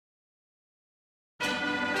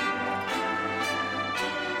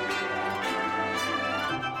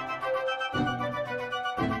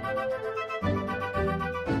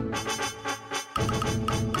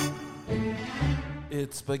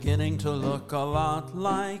It's beginning to look a lot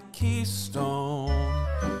like Keystone.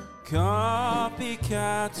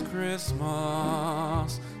 Copycats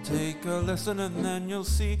Christmas. Take a listen and then you'll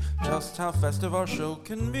see just how festive our show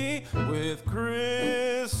can be with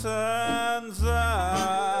Chris and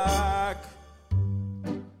Zach.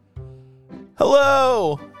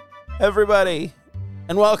 Hello, everybody,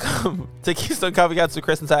 and welcome to Keystone Copycats with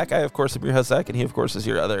Chris and Zach. I, of course, am your host, Zach, and he, of course, is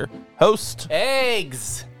your other host.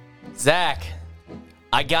 Eggs! Zach,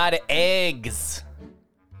 I got eggs.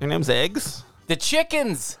 Your name's Eggs? The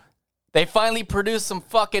chickens! They finally produced some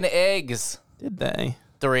fucking eggs. Did they?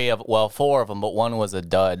 Four of them, but one was a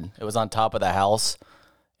dud. It was on top of the house,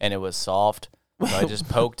 and it was soft. So I just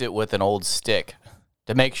poked it with an old stick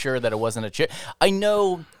to make sure that it wasn't a chick. I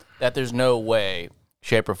know that there's no way,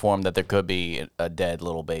 shape, or form that there could be a dead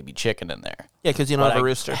little baby chicken in there. Yeah, because you don't have a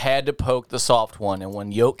rooster. I had to poke the soft one, and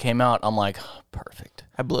when yolk came out, I'm like, perfect.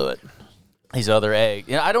 I blew it. These other eggs.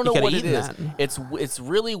 You know, I don't know what it is. That. It's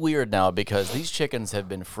really weird now because these chickens have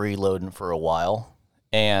been freeloading for a while.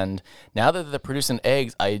 And now that they're producing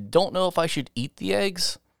eggs, I don't know if I should eat the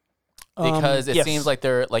eggs. Because it seems like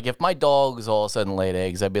they're, like, if my dogs all of a sudden laid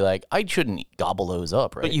eggs, I'd be like, I shouldn't gobble those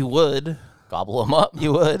up, right? But you would. Gobble them up?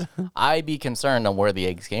 You would. I'd be concerned on where the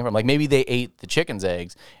eggs came from. Like, maybe they ate the chicken's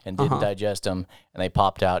eggs and didn't digest them, and they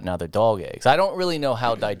popped out, and now they're dog eggs. I don't really know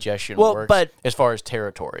how digestion works but as far as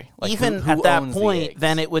territory. Like, even who at that owns the point, eggs?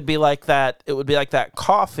 then it would be like that. It would be like that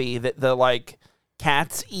coffee that the, like,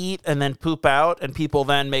 cats eat and then poop out, and people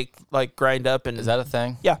then make, like, grind up. And Is that a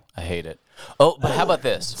thing? Yeah. I hate it. Oh, but how about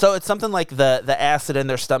this? So it's something like the acid in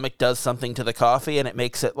their stomach does something to the coffee, and it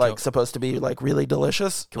makes it like supposed to be like really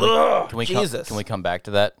delicious. Can we come back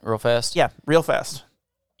to that real fast? Yeah, real fast.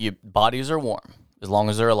 Your bodies are warm as long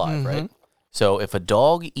as they're alive, right? So if a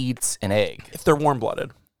dog eats an egg, If they're warm-blooded.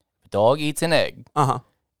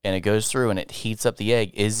 And it goes through and it heats up the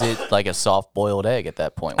egg, is it like a soft-boiled egg at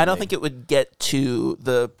that point? I don't think it would get to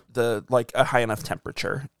the like a high enough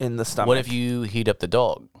temperature in the stomach. What if you heat up the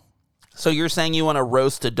dog? So you're saying you want to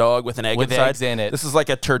roast a dog with an egg With inside? eggs in it. This is like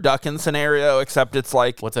a turducken scenario, except it's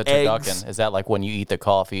like What's a eggs. turducken? Is that like when you eat the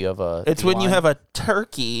coffee of a It's when you feline? have a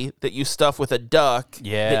turkey that you stuff with a duck that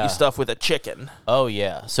Yeah. you stuff with a chicken. Oh,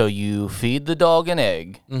 yeah. So you feed the dog an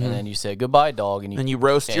egg, and then you say, goodbye, dog. And you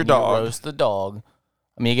roast your you dog. roast the dog.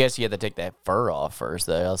 I mean, I guess you have to take that fur off first,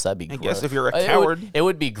 though, else that'd be gross. I guess if you're a It would- coward. It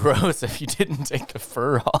would be gross if you didn't take the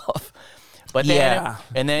fur off. But Yeah. then,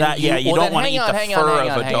 and then That- yeah, you don't wanna eat the fur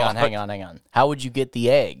of a dog. hang on. How would you get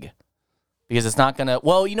the egg? Because it's not gonna.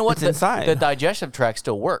 Well, you know what? It's inside. The digestive tract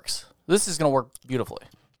still works. This is gonna work beautifully,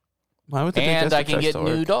 Why would the and digestive I can tract get still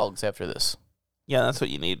new work? dogs after this. Yeah, that's what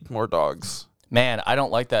you need. More dogs. Man, I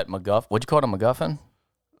don't like that MacGuffin. What'd you call it, a MacGuffin?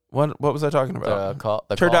 What was I talking about?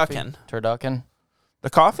 The Turducken. coffee? Turducken. The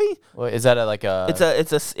coffee? What, is that like a?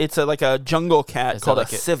 It's a like a jungle cat is that called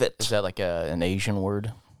like a civet. Is that like an Asian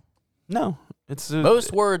word? No, it's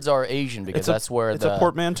Most words are Asian because that's where it's a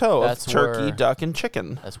portmanteau of that's turkey, where- duck, and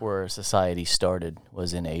chicken. That's where society started,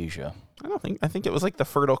 was in Asia. I think it was like the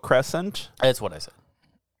Fertile Crescent, That's what I said.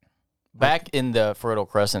 Back in the Fertile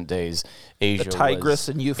Crescent days, Asia the Tigris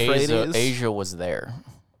and Euphrates. Asia was there.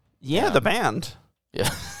 Yeah, the band. Yeah.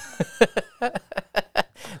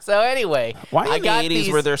 So anyway, Why I in the got 80s these,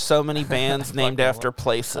 were there so many bands named after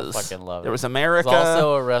places? I fucking love it. There was America. There's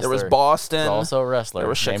also a There was wrestler. Boston. There's also a wrestler. There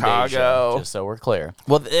was named Chicago. Asia, just so we're clear.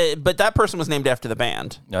 Well, but that person was named after the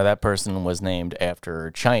band. No, that person was named after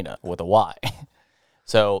China with a Y.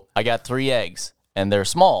 So I got 3 eggs, and they're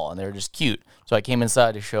small, and they're just cute. So I came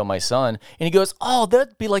inside to show my son, and he goes, oh,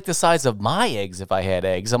 that'd be like the size of my eggs if I had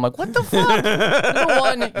eggs. I'm like, what the fuck? Number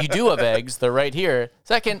one, you do have eggs. They're right here.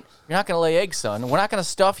 Second, you're not going to lay eggs, son. We're not going to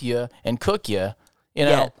stuff you and cook you. You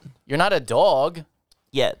know, Yet. You're not a dog.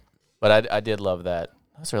 Yet. But I did love that.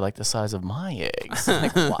 Those are like the size of my eggs.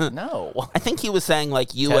 Like, what? No. I think he was saying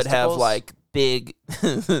like you would have Testicles? like big.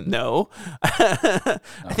 No, I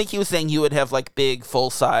think he was saying you would have like big full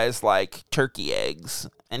size like turkey eggs,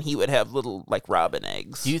 and he would have little like robin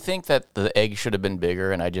eggs. Do you think that the eggs should have been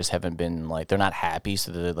bigger and I just haven't been like, they're not happy,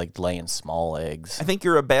 so they're like laying small eggs? I think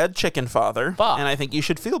you're a bad chicken father, Fuck. and I think you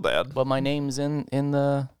should feel bad. But my name's in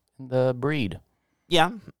the breed.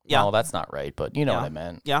 Yeah, yeah, Well, that's not right, but you know Yeah. what I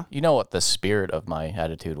meant. Yeah. You know what the spirit of my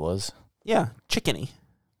attitude was. yeah, chickeny. It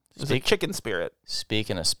was a Speak- chicken spirit.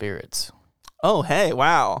 Speaking of spirits. Oh, hey,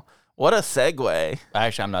 wow, what a segue.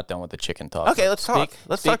 Actually, I'm not done with the chicken talk. Okay, let's talk.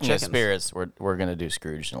 Let's talk Speaking of chickens. spirits, we're going to do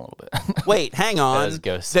Scrooge in a little bit. Wait, hang on. Those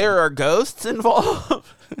ghosts. There are ghosts involved.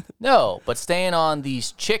 No, but staying on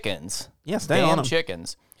these chickens. Yeah, stay on 'em.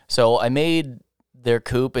 Chickens. So I made their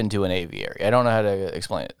coop into an aviary. I don't know how to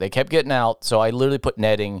explain it. They kept getting out, so I literally put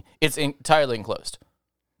netting. It's entirely enclosed.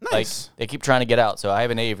 Nice. Like, they keep trying to get out, so I have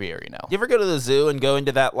an aviary now. You ever go to the zoo and go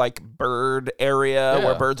into that like bird area Yeah.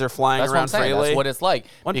 where birds are flying That's what I'm around saying. freely? That's what it's like.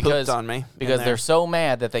 One because pooped on me in because there. they're so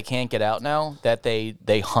mad that they can't get out now that they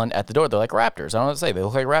hunt at the door. They're like raptors. I don't know what to say. They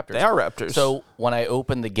look like raptors. They are raptors. So when I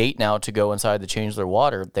open the gate now to go inside to change their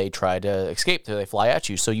water, they try to escape. So they fly at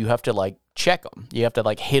you. So you have to like check them. You have to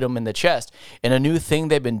like hit them in the chest. And a new thing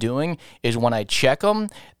they've been doing is when I check them,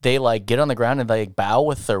 they like get on the ground and they like bow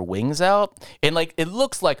with their wings out, and like it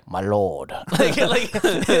looks like my lord. like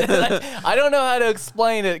I don't know how to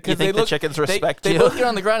explain it because You think they the look chickens they- respect they you? both get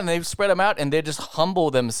on the ground and they spread them out and they just humble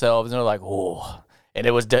themselves and they're like, oh, and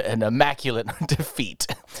it was an immaculate defeat.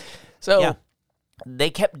 So. Yeah.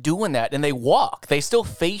 They kept doing that, and they walk. They still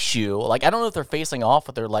face you. Like, I don't know if they're facing off,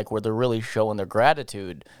 but they're like where they're really showing their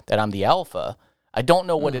gratitude that I'm the alpha. I don't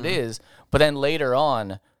know what it is, but then later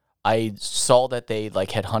on, I saw that they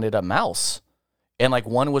like had hunted a mouse, and like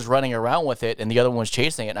one was running around with it, and the other one was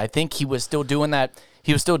chasing it. And I think he was still doing that.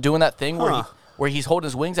 He was still doing that thing where he's holding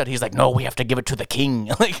his wings out. He's like, no, we have to give it to the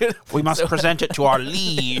king. Like, we must present it to our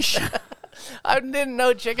liege. I didn't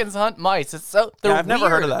know chickens hunt mice. It's so they're I've never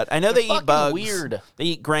heard of weird. that. I know They're they eat fucking bugs. Weird. They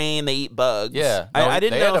eat grain. They eat bugs. Yeah. I, No, I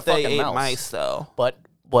didn't they had know a if they fucking ate mouse. mice though, But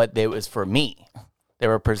it was for me. They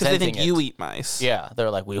were because presenting they think it. you eat mice. Yeah, they're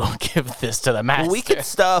like, we won't give this to the master. Well, we could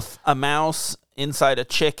stuff a mouse inside a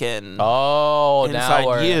chicken. now inside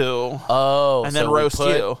we're- you. Oh, and then so we roast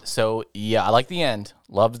put- you. So yeah, I like the end.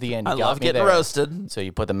 Loved the end. You I got love me getting there. roasted. So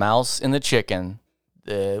you put the mouse in the chicken,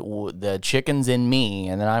 the chicken's in me,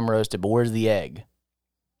 and then I'm roasted. But where's the egg?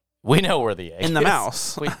 We know where the egg In the is.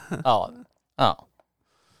 mouse. Oh.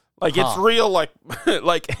 Like it's Huh. real. Like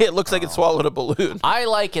like it looks like it swallowed a balloon. I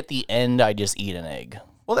like at the end. I just eat an egg.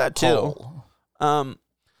 Well, that too. Whole.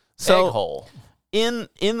 So Egg hole. in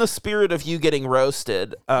the spirit of you getting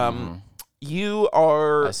roasted, you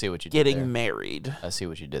are I see what you did getting there. married, I see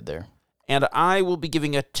what you did there. and I will be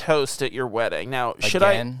giving a toast at your wedding. Now, should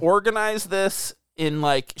Again? I organize this in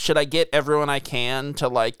like? Should I get everyone I can to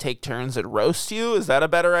like take turns and roast you? Is that a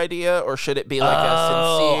better idea, or should it be like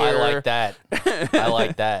a sincere? I like that. I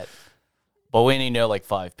like that. But we need to know like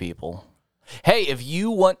 5 people. Hey, if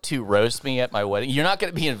you want to roast me at my wedding, you're not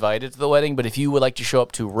going to be invited to the wedding, but if you would like to show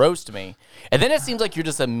up to roast me, and then it seems like you're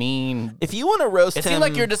just a mean. If you want to roast It him, seemed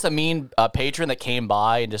like you're just a mean patron that came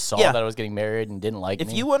by and just saw Yeah. that I was getting married and didn't like if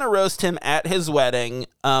me. you want to roast him at his wedding,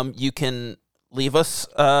 you can leave us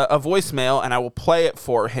a voicemail, and I will play it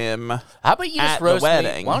for him. How about you at just the roast me?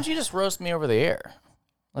 wedding. Why don't you just roast me over the air?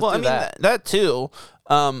 Let's Well, do I mean that. that too.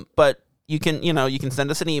 But you can send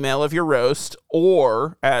us an email of your roast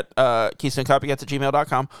or at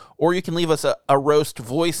KeystoneCopycats@gmail.com, or you can leave us a roast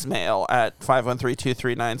voicemail at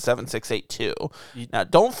 513-239-7682. Now,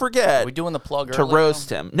 don't forget Are we doing the plug to early roast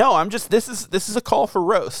now? him. No, I'm just this is a call for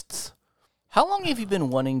roasts. How long have you been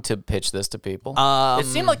wanting to pitch this to people? It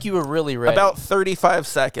seemed like you were really ready. About 35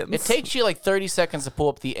 seconds. It takes you like 30 seconds to pull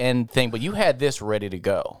up the end thing, but you had this ready to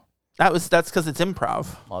go. that's because it's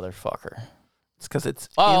improv. Motherfucker. It's because it's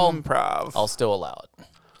Oh, improv. I'll still allow it.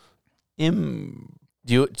 Can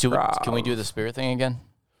we do the spirit thing again?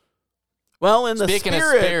 Well, in the Speaking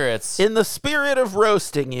spirit, of spirits. in the spirit of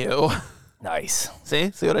roasting you. Nice.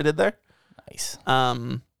 See what I did there? Nice.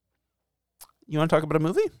 You want to talk about a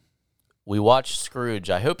movie? We watched Scrooge.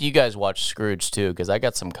 I hope you guys watched Scrooge too, because I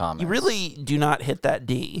got some comments. You really do not hit that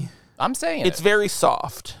D. I'm saying It's it. very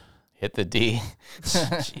soft. Hit the D.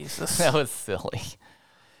 Jesus. That was silly.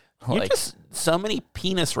 You're just so many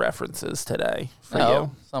penis references today for no,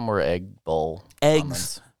 you. some were egg bowl.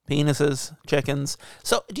 Eggs, penises, chickens.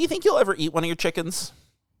 So, do you think you'll ever eat one of your chickens?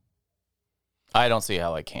 I don't see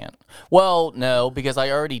how I can't. Well, no, because I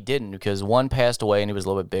already didn't, because one passed away and he was a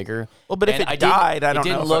little bit bigger. Well, but if And it died, I don't it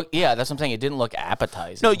didn't know. look. Yeah, that's what I'm saying. It didn't look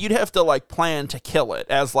appetizing. No, you'd have to like plan to kill it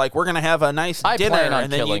as like we're gonna have a nice I dinner, plan on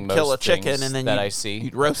and then killing you'd kill a most chicken, things and then that I see.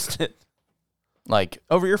 you'd roast it like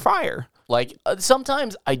over your fire.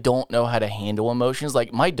 sometimes I don't know how to handle emotions.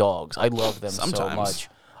 Like my dogs, I love them so Sometimes. much.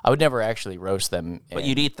 I would never actually roast them. But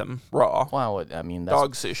you'd eat them raw. Wow, I mean, that's,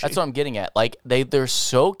 Dog sushi. That's what I'm getting at. Like they're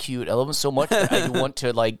so cute. I love them so much that I want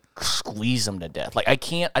to like squeeze them to death. Like I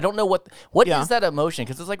can't. I don't know what is Yeah. that emotion?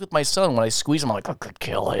 Because it's like with my son when I squeeze him, I'm like I could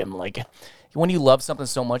kill him. Like when you love something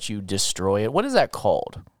so much, you destroy it. What is that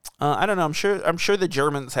called? I don't know. I'm sure the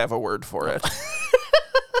Germans have a word for it.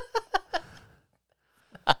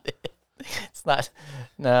 It's not.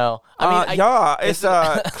 No, I mean, yeah, it's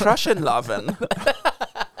crushing loving.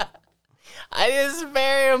 It's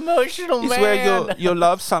very emotional, It's man. where you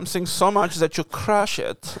love something so much that you crush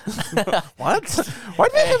it. What? Why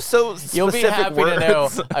do they have so specific You'll be happy words? to know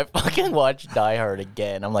I fucking watched Die Hard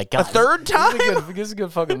again. I'm like, God, third time? This is a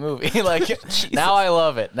good fucking movie. Like, now I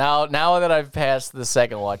love it. Now that I've passed the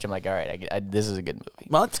second watch, I'm like, all right, this is a good movie.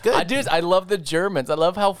 Well, it's good. I love the Germans. I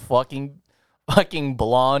love how fucking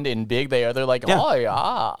blonde and big they are. They're like, oh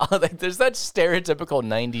yeah. Like, there's that stereotypical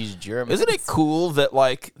 90s German. Isn't it cool that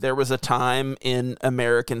like there was a time in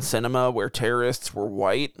American cinema where terrorists were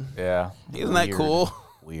white? Yeah. Isn't that cool?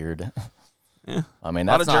 Weird. Yeah. I mean,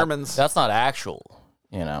 A lot that's of not, Germans. That's not actual,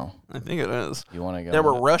 you know. I think it is. You want to go. There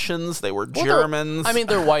were Russians. They were Germans. I mean,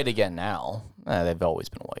 they're white again now. They've always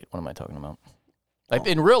been white. What am I talking about? Like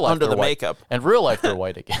in real life, under they're the white. makeup. In real life, they're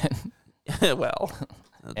white again. Well.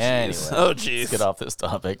 Oh, Anyway, oh jeez. let's get off this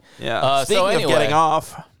topic. Yeah. Speaking so of anyway, getting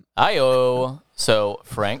off, So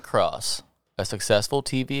Frank Cross, a successful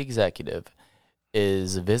TV executive,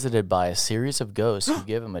 is visited by a series of ghosts who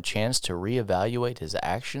give him a chance to reevaluate his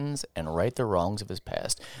actions and right the wrongs of his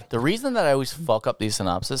past. The reason that I always fuck up these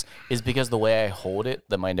synopses is because the way I hold it,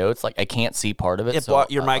 my notes, like I can't see part of it.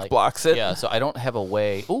 your mic blocks it. Yeah, so I don't have a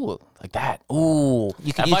way. Ooh, like that. Ooh,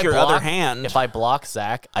 You can If use I your block- other hand. If I block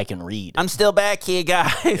Zach, I can read. I'm still back here,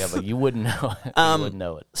 guys. Yeah, but you wouldn't know it. You wouldn't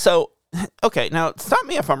know it. So, okay, now stop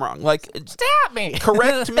me if I'm wrong. Like, Stop me.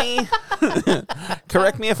 correct me.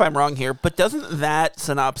 Correct me if I'm wrong here, but doesn't that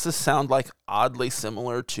synopsis sound like oddly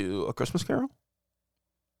similar to A Christmas Carol?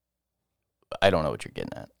 I don't know what you're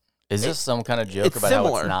getting at. Is this some kind of joke it's about how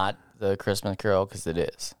similar. it's not the Christmas Carol? Because it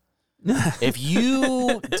is. If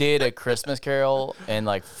you did a Christmas Carol and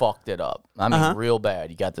like fucked it up, I mean real bad,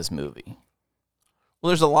 you got this movie. Well,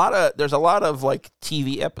 there's a lot of like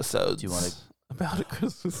TV episodes about A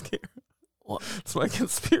Christmas Carol. What? It's my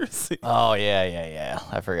conspiracy. Oh yeah.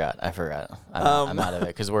 I forgot. I'm out of it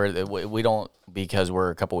because because we're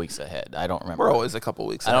a couple weeks ahead. I don't remember. We're always a couple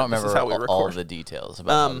weeks I ahead. don't remember This is how we all record. the details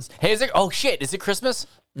about this. Hey, is it? Oh shit! Is it Christmas?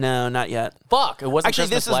 No, not yet. Fuck! It wasn't Actually,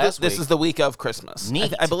 Christmas this is the week of Christmas.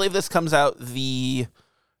 Neat. I believe this comes out the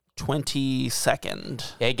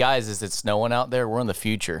 22nd. Hey guys, is it snowing out there? We're in the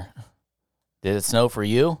future. Did it snow for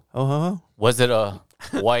you? Oh, Was it a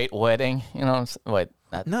white wedding? You know, wait.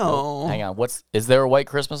 No. Hang on. Is there a white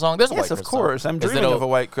Christmas song? There's a white yes, of Christmas course. song. I'm Is it dreaming of a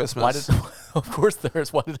white Christmas. Why did, of course there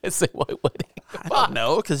is. Why did I say white wedding? I don't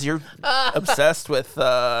know, because you're obsessed with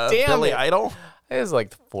Billy it. Idol. There's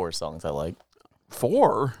like 4 songs I like.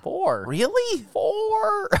 4? 4. Really?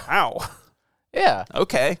 4. Wow. Yeah.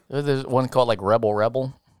 Okay. There's one called like Rebel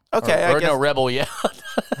Rebel. Okay, Or I guess no, Rebel, yeah.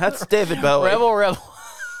 that's David Bowie. Rebel.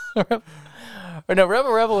 Or no,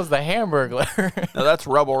 Rebel is the Hamburglar. No, that's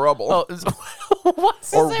Rubble Rubble.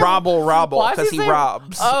 What's or Robble Robble, because he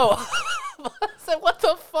robs. Oh. So what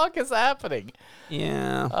the fuck is happening?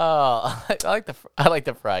 Yeah. Oh, I like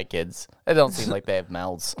the Fry Kids. They don't seem like they have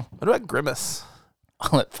mouths. What about Grimace?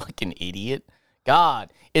 Oh, that fucking idiot!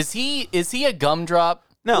 God, is he a gumdrop?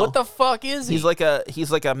 No. What the fuck is he? He's like a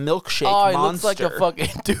milkshake oh, he monster. looks like a fucking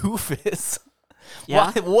doofus.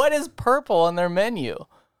 Yeah. What is purple on their menu?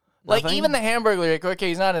 Like Nothing. even the hamburger, like, okay,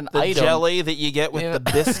 he's not an the item. jelly that you get with Yeah. the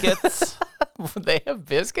biscuits. They have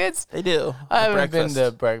biscuits. They do. I haven't Breakfast. been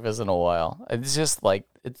to breakfast in a while. It's just like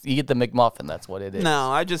you get the McMuffin. That's what it is.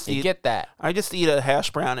 No, I just you eat. get that. I just eat a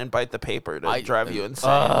hash brown and bite the paper to drive you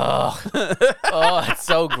insane. Oh, it's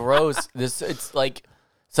so gross. It's like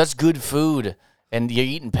such good food, and you're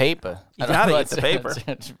eating paper. You I don't gotta know, eat the paper.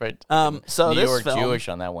 right. So New this York film, Jewish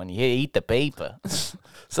on that one. You eat the paper.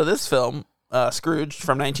 So this film, Scrooge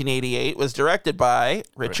from 1988, was directed by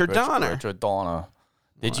Richard Donner. Richard Donner.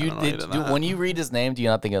 Did Well, I you don't know either that. when you read his name, do you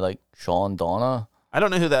not think of like Sean Donner? I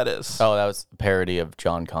don't know who that is. Oh, that was a parody of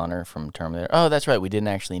John Connor from Terminator. Oh, that's right. We didn't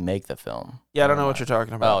actually make the film. Yeah, I don't know what you're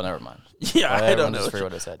talking Oh, about. never mind. Yeah, I don't Everyone know. just What forgot you-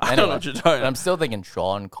 what I said. I don't Anyway, know what you're talking but I'm about. still thinking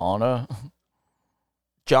Sean Connor.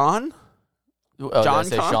 John? Oh, did I John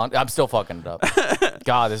say Con- Sean? I'm still fucking it up.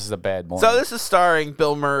 God, this is a bad morning. So this is starring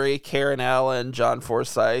Bill Murray, Karen Allen, John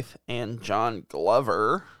Forsythe, and John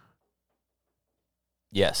Glover.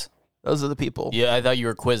 Yes. Those are the people. Yeah, I thought you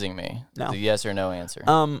were quizzing me. No. It's a yes or no answer.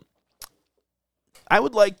 I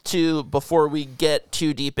would like to, before we get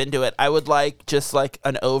too deep into it, I would like just like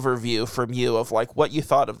an overview from you of like what you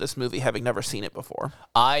thought of this movie, having never seen it before.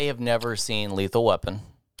 I have never seen Lethal Weapon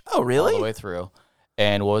Oh, all really? the way through.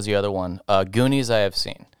 And what was the other one? Goonies I have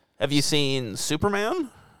seen. Have you seen Superman?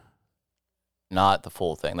 Not the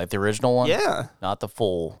full thing. Like the original one? Yeah. Not the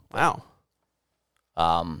full. Wow.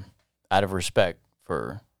 Out of respect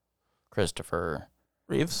for Christopher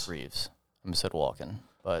Reeves? Reeves. I almost said walking,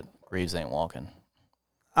 but Reeves ain't walking.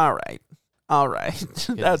 All right. All right.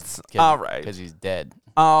 That's all right. Because he's dead.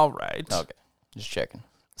 All right. Okay. Just checking.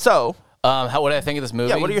 So, What do I think of this movie?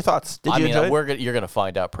 yeah, what are your thoughts? Did you enjoy it? You're gonna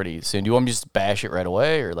find out pretty soon. Do you want me to just bash it right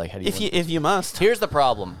away, or like how do you? If you must. Here's the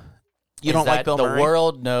problem. You don't like Bill Murray? The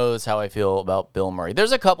world knows how I feel about Bill Murray.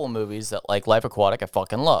 There's a couple movies that, like Life Aquatic, I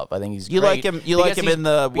fucking love. I think he's You great. like him? You like him in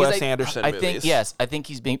the because Wes Anderson I movies? think yes. I think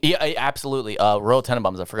he's being absolutely. Royal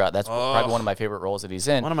Tenenbaums. I forgot. That's probably one of my favorite roles that he's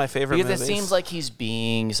in. One of my favorite because movies. it seems like he's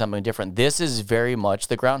being something different. This is very much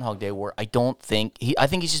the Groundhog Day, where I don't think I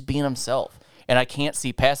think he's just being himself. And I can't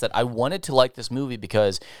see past that. I wanted to like this movie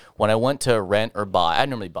because when I went to rent or buy, I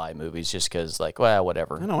normally buy movies just because, like, well,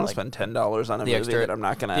 whatever. I don't want to spend $10 on a movie that I'm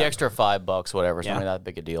not gonna. The extra $5, whatever, is not really that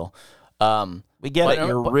big a deal. We get it.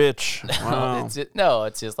 You're rich. Wow.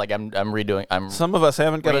 It's just like I'm redoing. Some of us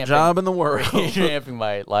haven't got a job in the world. Revamping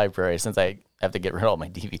my library since I have to get rid of all my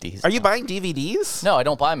DVDs. Are you buying DVDs? No, I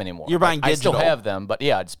don't buy them anymore. You're buying digital. I still have them, but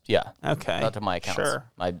yeah. Okay. Not to my accounts. Sure.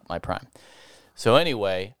 My Prime. So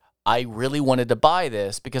anyway, I really wanted to buy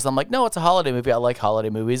this because I'm like, no, it's a holiday movie. I like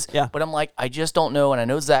holiday movies. Yeah. But I'm like, I just don't know. And I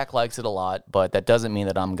know Zach likes it a lot, but that doesn't mean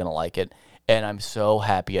that I'm going to like it. And I'm so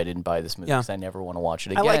happy I didn't buy this movie because I never want to watch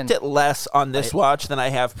it again. I liked it less on this watch than I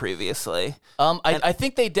have previously. I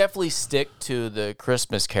think they definitely stick to the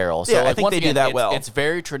Christmas Carol. So Yeah, like, I think once they do again, that well. It's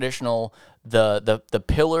very traditional. The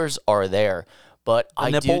pillars are there, but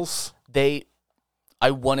nipples. I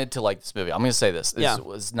wanted to like this movie. I'm going to say this. This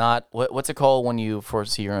was not what's it called when you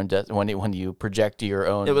foresee your own death, when you project your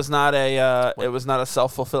own. It was not a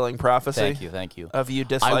self-fulfilling prophecy. Thank you. Of you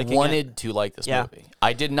disliking I wanted to like this movie.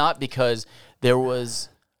 I did not because there was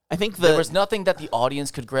nothing that the audience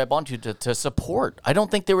could grab onto to support. I don't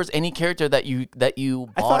think there was any character that you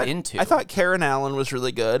bought into. I thought Karen Allen was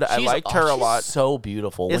really good. I liked her a lot. So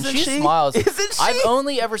beautiful. Isn't when she she? smiles. Isn't she? I've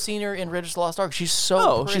only ever seen her in Raiders of the Lost Ark. She's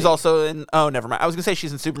so pretty. She's also in. Oh, never mind. I was gonna say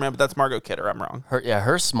she's in Superman, but that's Margot Kidder. I'm wrong.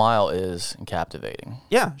 Her smile is captivating.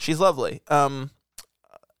 Yeah, she's lovely.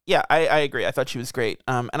 Yeah, I agree. I thought she was great.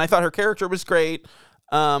 And I thought her character was great.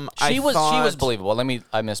 She was believable.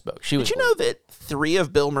 I misspoke. Did you know that 3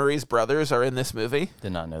 of Bill Murray's brothers are in this movie?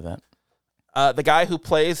 Did not know that. The guy who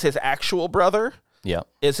plays his actual brother,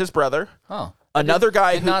 is his brother. Oh, another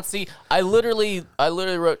guy did not see. I literally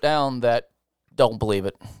wrote down that. Don't believe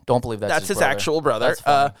it. Don't believe that's his brother. actual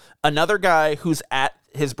brother. Another guy who's at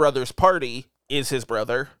his brother's party is his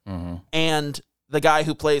brother, and the guy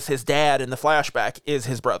who plays his dad in the flashback is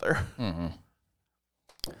his brother. Mm-hmm.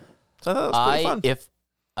 So that was pretty fun.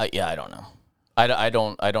 I don't know.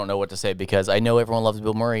 I don't know what to say because I know everyone loves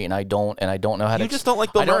Bill Murray and I don't know how to. You just don't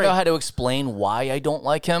like Bill Murray. I don't know how to explain why I don't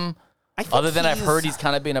like him. Other than I've heard he's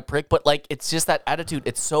kind of being a prick, but like it's just that attitude.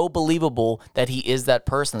 It's so believable that he is that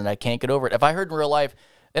person that I can't get over it. If I heard in real life,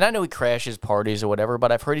 and I know he crashes parties or whatever,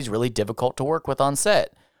 but I've heard he's really difficult to work with on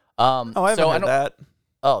set. I haven't heard that.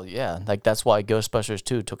 Oh yeah, like that's why Ghostbusters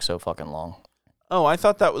 2 took so fucking long. Oh, I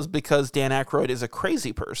thought that was because Dan Aykroyd is a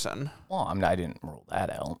crazy person. Well, I didn't rule that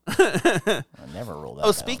out. I never ruled that out.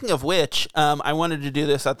 Oh, speaking of which, I wanted to do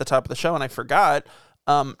this at the top of the show, and I forgot.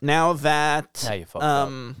 Now that you fucked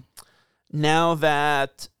up. Now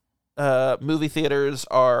that movie theaters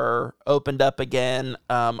are opened up again,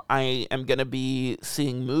 I am going to be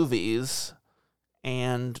seeing movies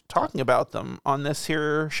and talking about them on this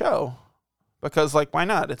here show. Because, like, why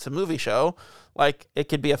not? It's a movie show. Like, it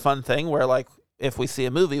could be a fun thing where, like, if we see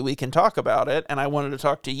a movie, we can talk about it. And I wanted to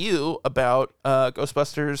talk to you about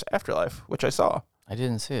Ghostbusters Afterlife, which I saw. I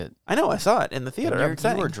didn't see it. I know, I saw it in the theater.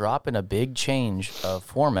 You were dropping a big change of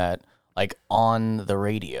format, like, on the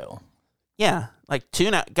radio. Yeah, like,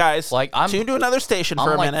 tune out, guys. Like, tune to another station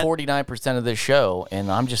for a minute. I'm like 49% of this show,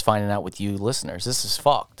 and I'm just finding out with you listeners. This is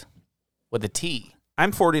fucked. With a T.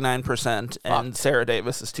 I'm 49%, and Sarah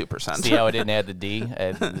Davis is 2%. See how I didn't add the D? I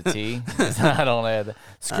added the T? I don't add the...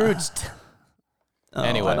 Scrooged.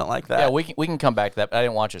 Anyway. I don't like that. Yeah, we can come back to that, but I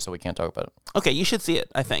didn't watch it, so we can't talk about it. Okay, you should see it,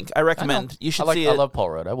 I think. I recommend. You should see it. I love Paul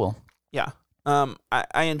Rudd. I will. Yeah.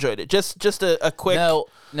 I enjoyed it. Just a quick...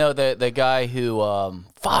 No, the guy who...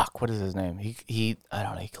 what is his name? He I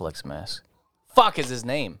don't know, he collects masks. Fuck is his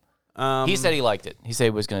name. He said he liked it. He said he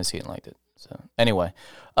was going to see it and liked it. So, anyway.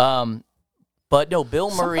 But no, Bill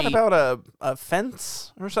Murray... Something about a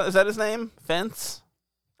fence? Or something. Is that his name? Fence?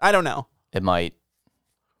 I don't know. It might.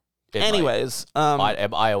 Anyways.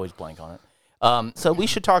 I always blank on it. So we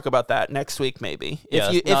should talk about that next week, maybe.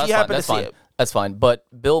 If you happen to see it. That's fine. But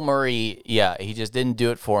Bill Murray, he just didn't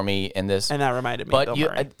do it for me in this. And that reminded me of Bill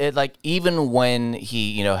Murray. Like, even when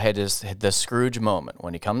he, had the Scrooge moment,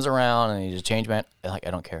 when he comes around and he's a change man, like,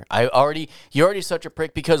 I don't care. You're already such a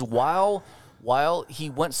prick because while he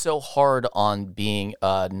went so hard on being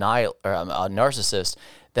a narcissist,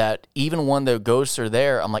 that even when the ghosts are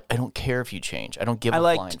there, I'm like, I don't care if you change. I don't give a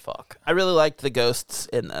flying fuck. I really liked the ghosts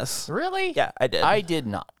in this. Really? Yeah, I did. I did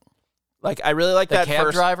not. Like, I really like that cab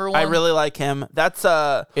first driver one? I really like him. That's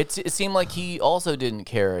It seemed like he also didn't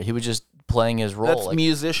care. He was just playing his role. that's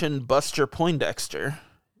musician Buster Poindexter,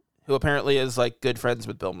 who apparently is like good friends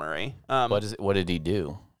with Bill Murray. What did he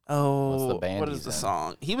do? Oh, What's the band what is he's the in?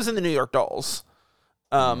 song? He was in the New York Dolls,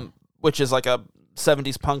 which is like a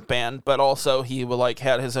 70s punk band, but also he would like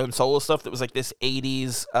had his own solo stuff that was like this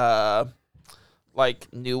 80s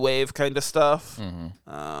like new wave kind of stuff.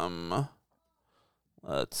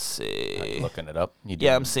 Let's see. Looking it up.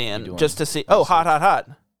 I'm seeing just to see. Oh, hot.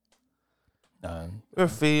 We're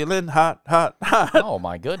feeling hot. Oh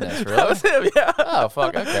my goodness, really? That was him, yeah. Oh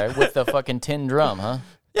fuck, okay. With the fucking tin drum, huh?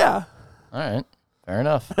 Yeah. All right. Fair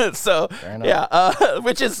enough. So, enough. yeah,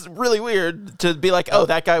 which is really weird to be like, oh,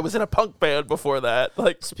 that guy was in a punk band before that.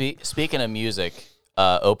 Like, Speaking of music,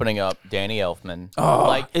 opening up Danny Elfman. Oh,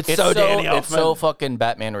 like it's so Danny It's so Elfman. fucking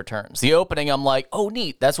Batman Returns. The opening, I'm like, oh,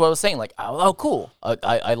 neat. That's what I was saying. Like, oh cool.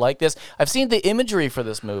 I like this. I've seen the imagery for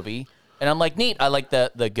this movie, and I'm like, neat. I like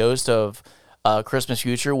the ghost of Christmas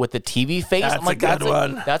Future with the TV face. That's I'm like, a good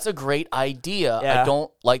one. That's a great idea. Yeah. I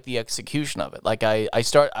don't like the execution of it. Like,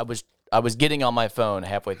 I was getting on my phone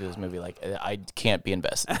halfway through this movie. Like, I can't be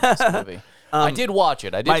invested in this movie. I did watch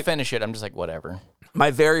it. I did finish it. I'm just like, whatever.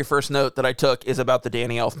 my very first note that I took is about the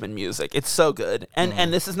Danny Elfman music. It's so good.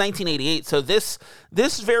 And this is 1988, so this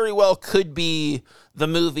very well could be the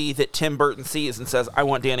movie that Tim Burton sees and says, I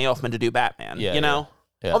want Danny Elfman to do Batman. Yeah, you know?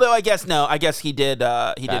 yeah. Although I guess he did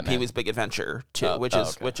Batman. Pee-wee's Big Adventure too, Oh, which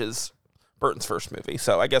okay. is Burton's first movie.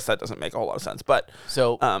 So I guess that doesn't make a whole lot of sense. But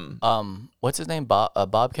So, what's his name?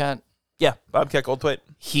 Bobcat? yeah, Bobcat Goldthwait.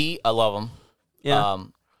 I love him. Yeah.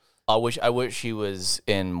 I wish he was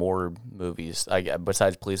in more movies.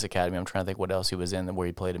 Besides Police Academy, I'm trying to think what else he was in where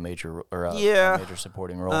he played a major a major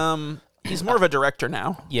supporting role. He's more of a director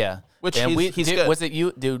now. Yeah, Which and he's good. Was it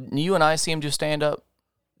you? Dude, you and I see him do stand up.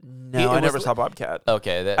 No, I never saw Bobcat.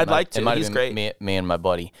 Okay, I'd like to. It might He's have been great. Me and my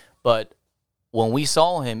buddy. But when we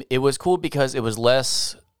saw him, it was cool because it was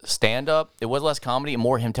less stand up. It was less comedy and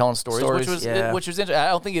more him telling stories, which was interesting. I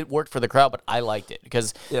don't think it worked for the crowd, but I liked it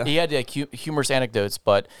because he had humorous anecdotes,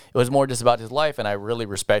 but it was more just about his life, and I really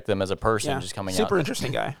respect them as a person just coming out. Super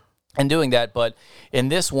interesting guy. And doing that. But in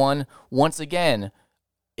this one, once again,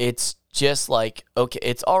 it's just like, okay,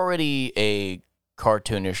 it's already a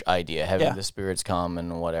cartoonish idea, having the spirits come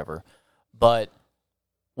and whatever. But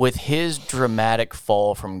with his dramatic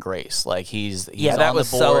fall from grace, like he's that on was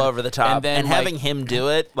the board, so over the top. and then And having him do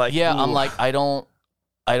it, like, yeah, ooh. I'm like, I don't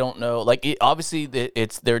know. Like, obviously,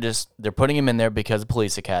 they're putting him in there because of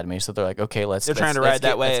Police Academy, so they're like, okay, They're trying to ride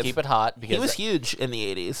that wave. Let's keep it hot because he was huge in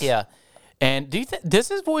the 80s. yeah. And do you think does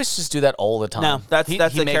his voice just do that all the time? No, that's He a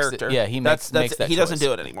makes character. He makes that he doesn't choice.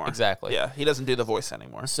 do it anymore. Exactly. Yeah, he doesn't do the voice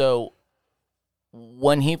anymore. So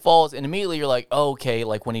when he falls, and immediately you're like, oh, okay,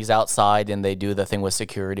 like when he's outside and they do the thing with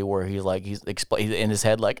security where he's in his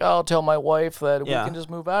head like, oh, I'll tell my wife that we can just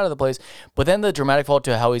move out of the place. But then the dramatic fall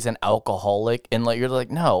to how he's an alcoholic, and like you're like,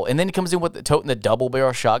 no. And then he comes in with toting the double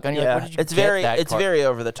barrel shotgun. You're like, where did you very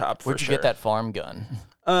over the top. Where'd you get that farm gun?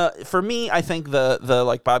 For me, I think the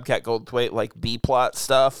like Bobcat Goldthwait like B plot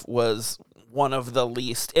stuff was one of the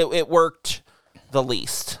least. It worked the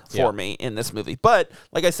least for me in this movie. But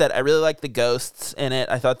like I said, I really liked the ghosts in it.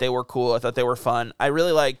 I thought they were cool. I thought they were fun. I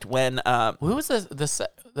really liked when Who was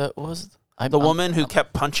the woman who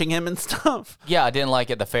kept punching him and stuff. Yeah, I didn't like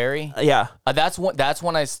it. The fairy. Yeah, That's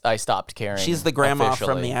when I stopped caring. she's the grandma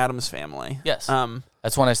officially. from the Addams Family. Yes.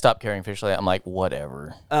 That's when I stopped caring officially. I'm like,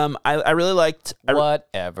 whatever. I really liked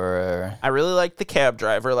Whatever. I really liked the cab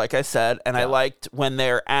driver, like I said, and I liked when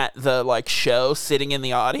they're at the like show, sitting in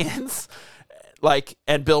the audience, like,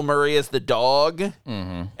 and Bill Murray is the dog,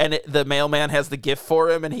 and the mailman has the gift for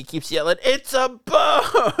him, and he keeps yelling, "It's a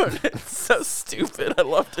bone!" It's so stupid. I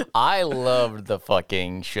loved it. I loved the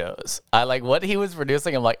fucking shows. I like what he was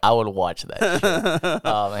producing. I'm like, I would watch that shit.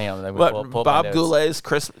 Hang on, let me pull up my Bob notes. Goulet's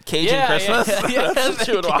Cajun Christmas? Yeah, That's what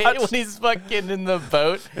you would watch. when he's fucking in the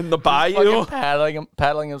boat, In the bayou. fucking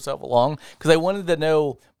paddling himself along. Because I wanted to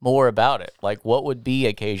know more about it. Like, what would be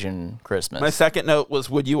a Cajun Christmas? My second note was,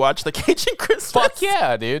 would you watch the Cajun Christmas? Fuck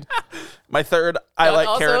yeah, dude. My third, I like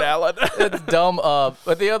Also, Carrot Allen. It's dumb.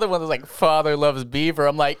 But the other one was like Father Loves Beaver.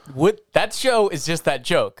 I'm like, what? That show is just that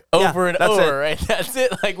joke over and that's over, it. right? That's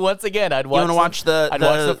it. Like once again, I'd watch. wanna watch I'd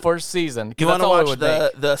watch the first season. You want to watch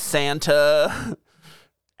the Santa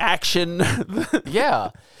action. Yeah,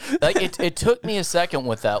 like it took me a second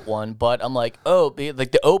with that one, but I'm like, oh,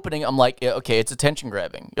 like the opening, I'm like, yeah, okay, it's attention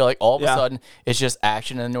grabbing. You're like, all of a sudden, it's just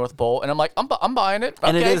action in the North Pole, and I'm like, I'm buying it.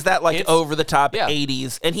 And it Okay. is that like It's- over the top yeah.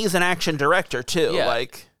 80s, and he's an action director too. Yeah.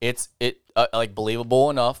 Like it's like believable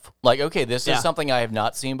enough. Like, okay, this Yeah. is something I have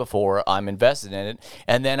not seen before. I'm invested in it.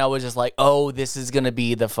 And then I was just like, oh, this is gonna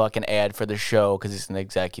be the fucking ad for the show because he's an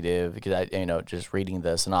executive. Because I, just reading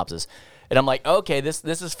the synopsis, and I'm like, okay, this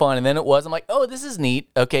is fun. And then it was, I'm like, oh, this is neat.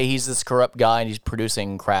 Okay, he's this corrupt guy and he's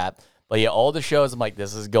producing crap. But yeah, all the shows, I'm like,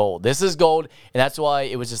 this is gold. This is gold, and that's why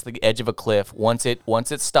it was just the edge of a cliff. Once it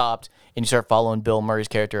stopped, and you start following Bill Murray's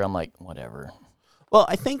character, I'm like, whatever. Well,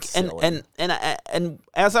 I think, Silly. and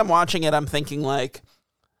as I'm watching it, I'm thinking like,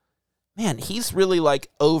 man, he's really like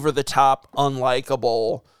over the top,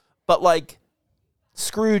 unlikable, but like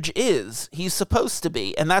Scrooge is. He's supposed to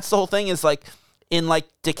be, and that's the whole thing. Is like in like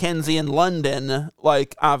Dickensian London,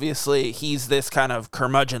 like obviously he's this kind of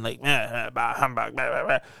curmudgeon, like bah, humbug, blah, blah,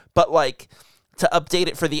 blah. But like to update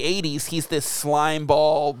it for the '80s, he's this slime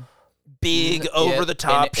ball, big, over the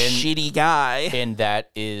top, and- shitty guy. And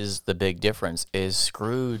that is the big difference. Is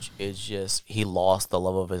Scrooge is just, he lost the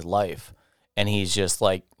love of his life, and he's just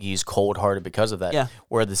like, he's cold hearted because of that. Yeah.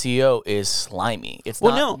 Where the CEO is slimy. It's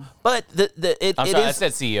Well, not. no, but it I'm sorry, I is.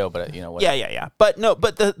 said CEO, but whatever. Yeah. But no,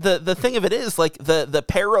 but the thing of it is like the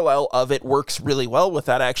parallel of it works really well with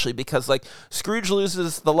that actually, because like Scrooge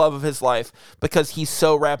loses the love of his life because he's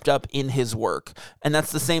so wrapped up in his work, and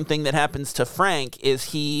that's the same thing that happens to Frank.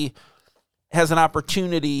 Is he has an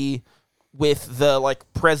opportunity with the like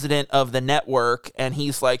president of the network, and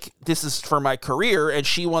he's like, this is for my career, and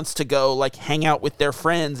she wants to go like hang out with their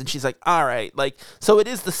friends, and she's like, all right, like, so it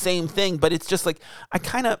is the same thing, but it's just like,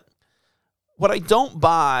 what I don't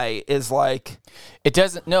buy is like, It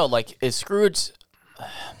doesn't, no, like, is Scrooge,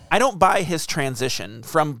 I don't buy his transition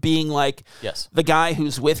from being like yes. the guy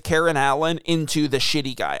who's with Karen Allen into the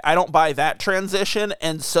shitty guy. I don't buy that transition,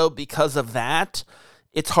 and so because of that,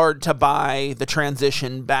 it's hard to buy the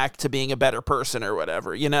transition back to being a better person or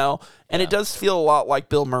whatever, And it does feel a lot like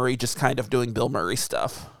Bill Murray just kind of doing Bill Murray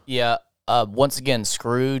stuff. Yeah. Once again,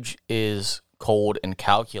 Scrooge is cold and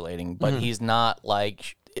calculating, but he's not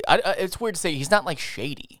like, it's weird to say, he's not like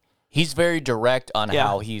shady. He's very direct on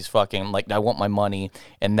how he's fucking like, I want my money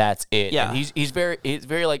and that's it. Yeah. And he's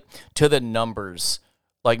very like to the numbers.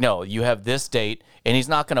 Like, no, you have this date, and he's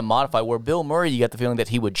not going to modify. Where Bill Murray, you get the feeling that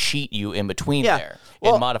he would cheat you in between there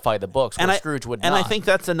Well, and modify the books, where Scrooge would not. And I think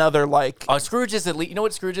that's another like... Scrooge is at least, you know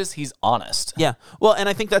what Scrooge is? He's honest. Yeah. Well, and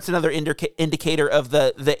I think that's another indicator of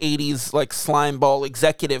the 80s like slime ball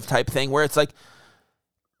executive type thing, where it's like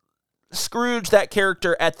Scrooge, that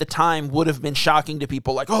character at the time would have been shocking to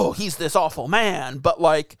people, like, oh, he's this awful man, but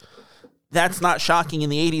like that's not shocking in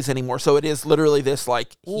the 80s anymore. So it is literally this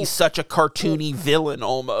like, he's such a cartoony villain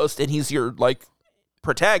almost, and he's your like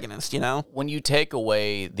protagonist, When you take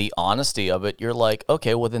away the honesty of it, you're like,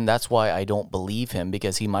 okay, well then that's why I don't believe him,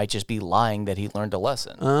 because he might just be lying that he learned a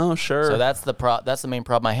lesson. Oh, sure. So that's the main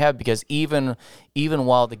problem I have, because even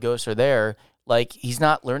while the ghosts are there, like, he's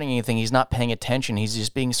not learning anything. He's not paying attention. He's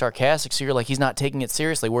just being sarcastic. So you're like, he's not taking it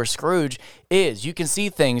seriously. Where Scrooge is, you can see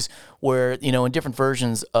things where, in different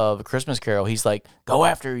versions of A Christmas Carol, he's like, go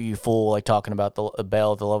after you fool, like talking about the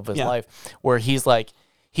Belle, the love of his life, where he's like,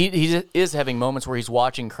 he is having moments where he's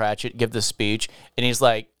watching Cratchit give the speech, and he's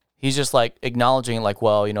just like acknowledging, like,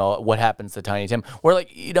 well, what happens to Tiny Tim, where like,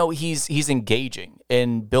 he's engaging,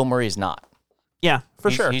 and Bill Murray is not. Yeah, for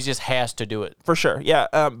sure. He just has to do it. For sure,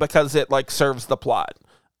 yeah, because it like serves the plot.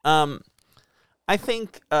 I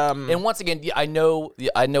think, and once again, I know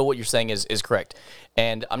what you're saying is correct,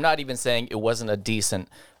 and I'm not even saying it wasn't a decent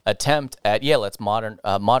attempt at let's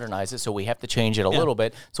modernize it, so we have to change it a little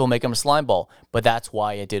bit, so we'll make him a slime ball. But that's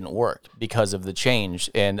why it didn't work, because of the change.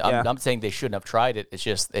 And I'm saying they shouldn't have tried it. It's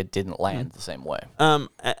just it didn't land the same way.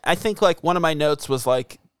 I think like one of my notes was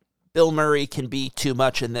like, Bill Murray can be too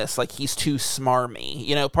much in this. Like, he's too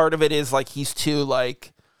smarmy. Part of it is like he's too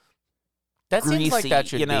like that greasy, seems like that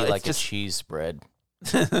should be like just a cheese spread.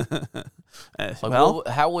 Like, well,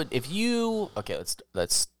 how would if you? Okay,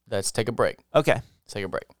 let's take a break. Okay. Let's take a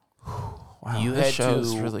break. Wow, You this had show to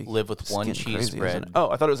is really live with one getting cheese crazy, spread isn't it? Oh,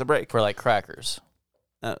 I thought it was a break. for like crackers,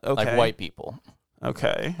 Okay. like white people.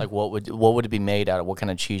 Okay. Like, what would it be made out of? What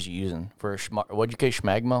kind of cheese you using for? What'd you call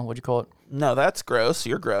schmagma? What'd you call it? No, that's gross.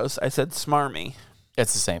 You're gross. I said smarmy.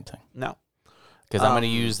 It's the same thing, No. because I'm going to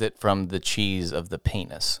use it from the cheese of the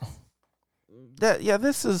penis.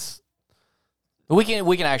 This is We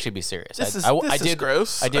can actually be serious. this is I this is did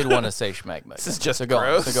gross. I did want to say schmagma. This is just so go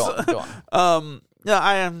gross. On, so go on. No,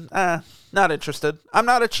 I am not interested. I'm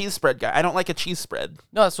not a cheese spread guy. I don't like a cheese spread.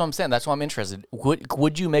 No, that's what I'm saying. That's why I'm interested.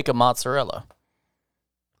 Would you make a mozzarella?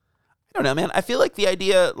 I don't know, man. I feel like the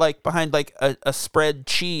idea, like, behind, like, a spread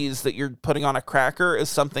cheese that you're putting on a cracker is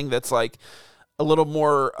something that's, like, a little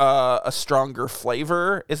more, a stronger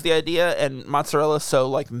flavor is the idea, and mozzarella is so,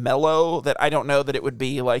 like, mellow that I don't know that it would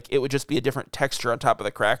be, like, it would just be a different texture on top of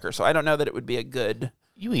the cracker, so I don't know that it would be a good...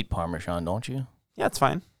 You eat Parmesan, don't you? Yeah, it's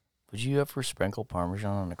fine. Would you ever sprinkle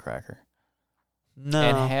Parmesan on a cracker? No.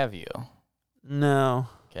 And have you? No.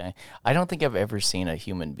 Okay. I don't think I've ever seen a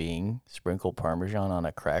human being sprinkle Parmesan on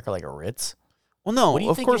a cracker like a Ritz. Well, no, What do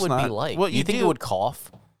you of think course it would not. be like? What You think it would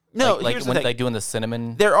cough? No, like here's when the thing. they doing the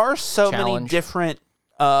cinnamon. There are so many challenge? different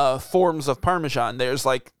forms of Parmesan. There's,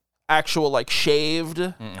 like, actual, like, shaved.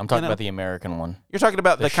 I'm talking about the American one. You're talking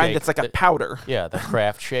about The the kind shake- that's like a the- powder. Yeah, the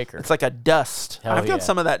Kraft shaker. It's like a dust. Hell I've got yeah.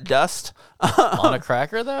 some of that dust. On a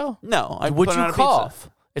cracker though? No, I Would put it you on a pizza. cough?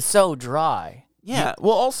 It's so dry. Yeah.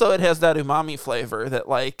 Well, also it has that umami flavor that,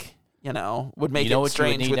 like, you know, would make You know it what you would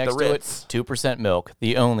strange need with next the to it? Ritz. 2% milk,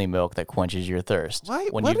 the only milk that quenches your thirst Why-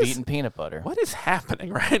 when what you've is- eaten peanut butter. What is happening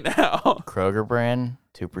right now? Kroger brand,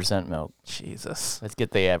 2% milk. Jesus. Let's get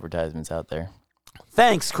the advertisements out there.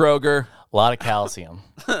 Thanks, Kroger. A lot of calcium.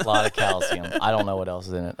 A lot of calcium. I don't know what else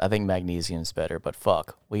is in it. I think magnesium's better, but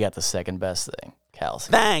fuck. We got the second best thing.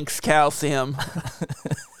 Calcium. Thanks, calcium.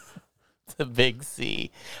 The big C.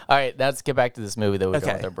 All right, let's get back to this movie that we're going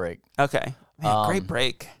Okay. with our break. Okay. Man, great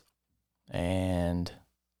break. And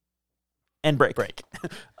Break. break.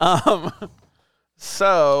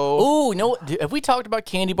 So Ooh, you know what? Have we talked about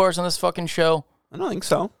candy bars on this fucking show? I don't think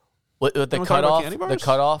so. With the Haven't we talked about cutoff, candy the bars?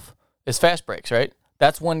 cutoff is fast breaks, right?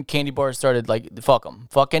 That's when candy bars started. Like, fuck them,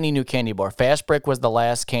 fuck any new candy bar. Fast break was the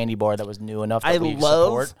last candy bar that was new enough that we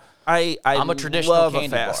support. I'm a traditional love candy a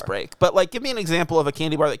fast bar. break, but like, give me an example of a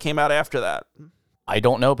candy bar that came out after that. I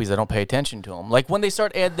don't know because I don't pay attention to them. Like when they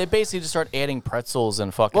basically just start adding pretzels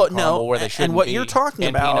and fucking Well, caramel no, where they shouldn't and what be, you're talking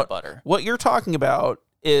and about, peanut butter. what you're talking about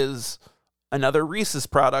is another Reese's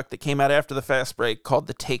product that came out after the fast break called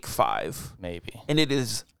the Take 5, Maybe and it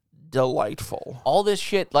is delightful. all this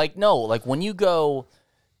shit. Like no, like when you go,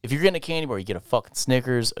 if you're getting a candy bar, you get a fucking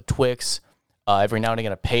Snickers, a Twix. Every now and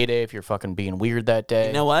again, a Payday if you're fucking being weird that day.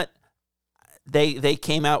 You know what? They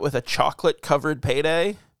came out with a chocolate covered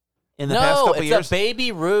Payday in the past couple it's years. a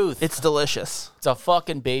Baby Ruth. It's delicious. It's a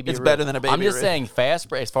fucking Baby It's Ruth. better than a Baby I'm just Ruth. saying, Fast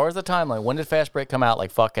Break, as far as the timeline, when did Fast Break come out?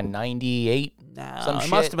 Like fucking 98? No, Some it shit?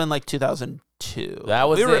 must have been like 2002. That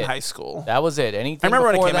was we were it. in high school. That was it. Anything I remember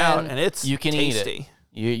when it before came out, then, and it's you can eat tasty.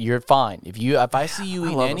 it. You're fine. If I see you I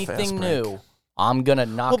eating love a fast anything break. new, I'm gonna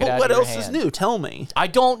knock Well, it but out what of your else is hand. new? Tell me. I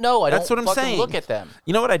don't know. That's what I'm fucking saying. Look at them.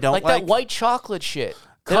 You know what I don't Like that white chocolate shit.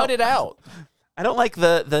 Cut it out. I don't like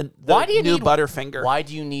the Why do you new need Butterfinger. Why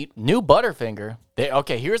do you need new Butterfinger?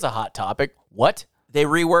 Okay, here's a hot topic. What? They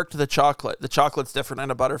reworked the chocolate. The chocolate's different than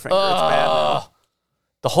a Butterfinger. It's bad now.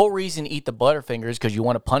 The whole reason you eat the Butterfinger is because you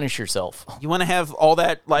want to punish yourself. You want to have all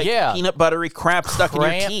that like Yeah. peanut buttery crap stuck in your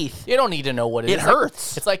Cram- teeth. You don't need to know what It is.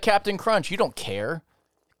 hurts. It's like Captain Crunch. You don't care.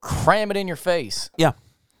 Cram it in your face. Yeah.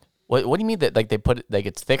 What do you mean that like they put it like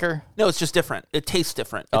it's thicker? No, it's just different. It tastes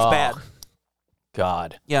different. It's Oh. bad.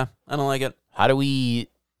 God. Yeah, I don't like it. How do we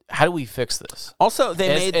fix this? Also, they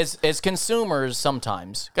made As consumers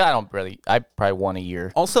sometimes. God, I probably one a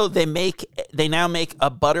year. they now make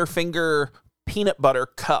a Butterfinger peanut butter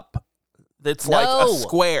cup that's like a No.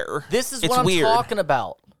 square. This is it's what I'm weird. talking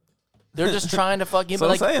about. They're just trying to fucking That's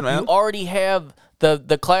what I'm saying, man. you already have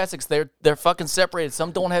the classics. They're fucking separated.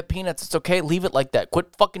 Some don't have peanuts. It's okay. Leave it like that.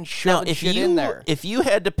 Quit fucking Now, shoving if shit you in there. if you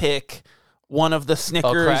had to pick one of the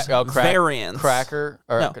Snickers variants, Cracker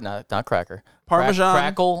or No. not cracker. Parmesan.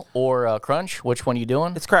 Crackle or Crunch. Which one are you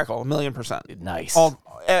doing? it's Crackle, 1,000,000%. Nice.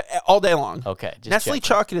 All day long. Okay, just Nestle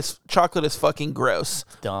check. chocolate is fucking gross.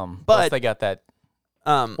 Dumb. But- Plus they got that.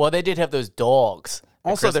 Um, Well, they did have those dogs. The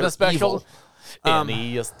Also, they're Christmas special. evil.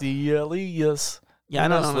 N-E-S-D-L-E-S. Yeah, I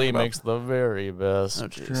don't know Nestle about- makes the very best Oh,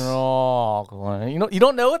 jeez. chocolate. You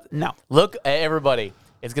don't know it? No. Look, everybody.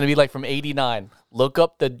 It's gonna be like from '89. Look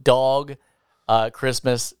up the dog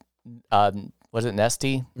Christmas. Was it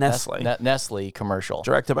Nestle? Nestle. Nestle commercial.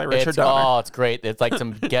 Directed by Richard It's- Donner. Oh, it's great. It's like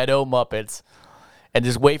some ghetto Muppets. And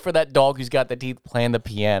just wait for that dog who's got the teeth playing the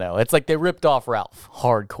piano. It's like they ripped off Ralph.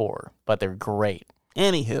 Hardcore. But they're great.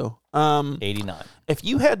 Anywho, 89. if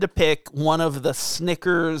you had to pick one of the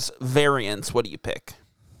Snickers variants, what do you pick?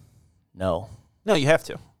 No. No, you have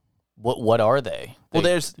to. What are they? Well,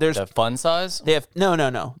 there's the fun size? They have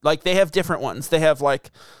no. Like they have different ones. They have like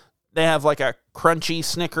a crunchy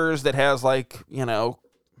Snickers that has like,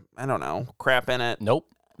 I don't know, crap in it. Nope.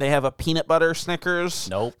 They have a peanut butter Snickers.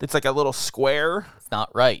 Nope. It's like a little square. It's not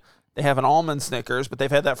right. They have an almond Snickers, but they've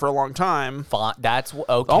had that for a long time. That's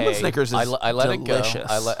okay. Almond Snickers is I let delicious. it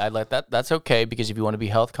go. I let that. That's okay because if you want to be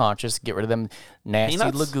health conscious, get rid of them nasty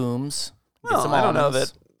Peanuts? legumes. Get Well, some I don't know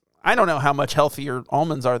almonds. that. I don't know how much healthier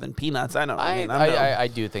almonds are than peanuts. I know. I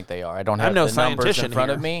do think they are. I don't have I'm no the numbers in scientician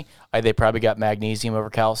front of here. me. They probably got magnesium over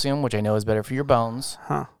calcium, which I know is better for your bones.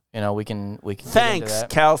 Huh. You know, we can get into Thanks, that.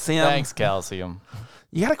 calcium. Thanks, calcium.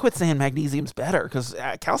 You got to quit saying magnesium's better because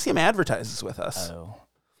calcium advertises with us. Oh,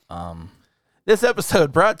 This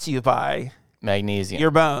episode brought to you by magnesium.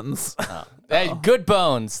 your bones. Hey, good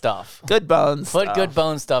bone stuff. Good bones. Put stuff. good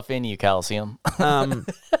bone stuff in you, calcium.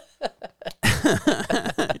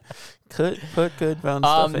 Could put good bone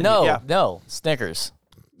stuff in. No, Yeah. no, Snickers.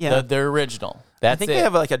 Yeah. The original. I That's think it. they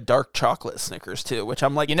have like a dark chocolate Snickers too, which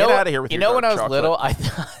I'm like, You get know, out of here with you your know when dark I was chocolate. little, I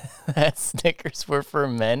thought that Snickers were for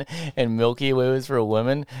men and Milky Way was for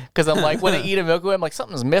women. Because I'm like, when I eat a Milky Way, I'm like,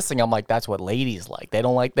 something's missing. I'm like, that's what ladies like. They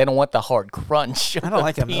don't want the hard crunch. I don't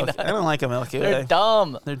like a Milky. I don't like a Milky Way. They're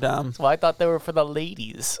dumb. They're dumb. So I thought they were for the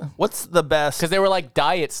ladies. What's the best? Because they were like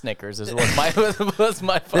diet Snickers. Is what was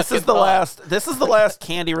my. This is fucking the thought. last. This is the last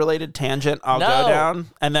candy-related tangent I'll No. go down,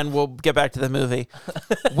 and then we'll get back to the movie.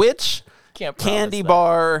 Which Can't promise candy that.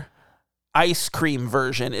 bar ice cream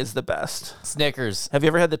version is the best? Snickers. Have you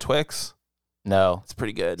ever had the Twix? No. It's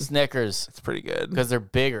pretty good. Snickers. It's pretty good. Because they're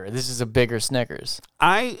bigger. This is a bigger Snickers.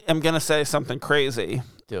 I am gonna say something crazy,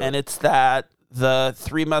 Do it. and it's that the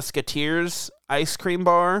Three Musketeers ice cream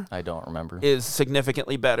bar I don't remember. is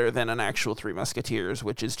significantly better than an actual Three Musketeers,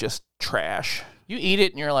 which is just trash. You eat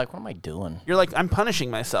it and you're like, what am I doing? You're like, I'm punishing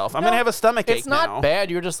myself. I'm No, gonna have a stomach ache It's not now. bad.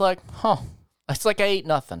 You're just like, huh. It's like I ate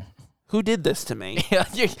nothing. Who did this to me? Yeah,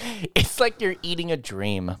 it's like you're eating a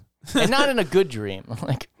dream, and not in a good dream.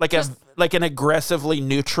 Like an aggressively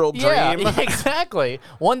neutral dream. Yeah, exactly.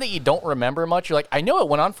 One that you don't remember much. You're like, I know it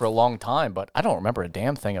went on for a long time, but I don't remember a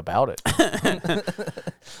damn thing about it.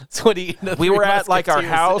 That's what We were at like our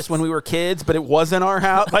house when we were kids, but it wasn't our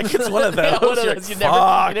house. Like it's one of those. Yeah, one of You're those. like, You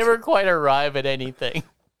 "Fuck." never quite arrive at anything.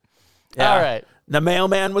 Yeah. All right. The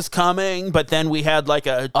mailman was coming, but then we had like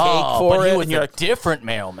a cake Oh, for but it, he was and you're a like, different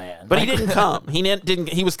mailman. but he didn't come. He didn't.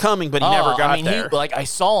 He was coming, but he never got there. I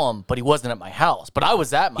saw him, but he wasn't at my house. But I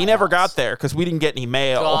was at my He never house. got there because we didn't get any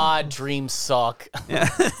mail. God, dreams suck.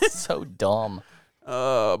 So dumb.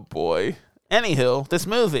 Oh boy. Anywho, this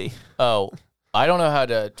movie. Oh, I don't know how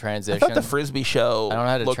to I transition. thought the Frisbee show. I don't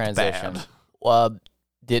know how to looked transition. bad.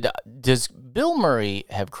 Does Bill Murray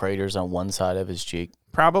have craters on one side of his cheek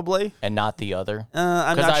Probably. and not the other?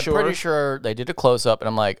 I'm Because not I'm sure. pretty sure they did a close up, and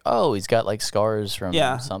I'm like, oh, he's got like scars from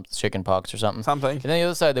Yeah. some chicken pox or something. Something. And then the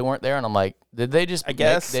other side, they weren't there, and I'm like, did they just? I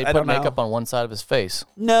guess. they I put don't know. makeup on one side of his face.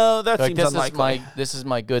 No, that Like seems this unlikely. this is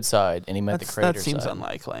my good side, and he meant the crater that seems side.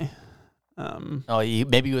 unlikely. Oh,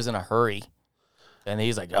 maybe he was in a hurry, and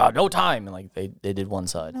he's like, oh, no time, and like they did one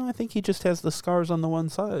side. No, I think he just has the scars on the one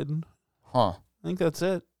side. Huh? I think that's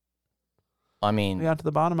it. I We mean, got to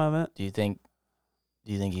the bottom of it. do you think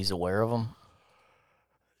he's aware of them?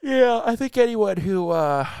 Yeah, I think anyone who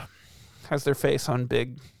has their face on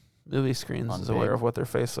big movie screens On is aware big. of what their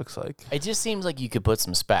face looks like. It just seems like you could put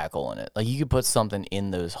some spackle in it. Like you could put something in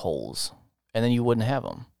those holes, and then you wouldn't have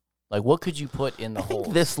them. Like what could you put in the I think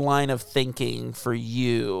holes? this line of thinking for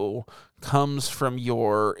you comes from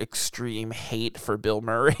your extreme hate for Bill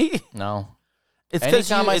Murray. No. It's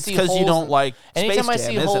because Anytime I you, see you holes don't in- like Anytime I Space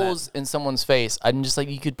see Jam, isn't holes in someone's face, I'm just like,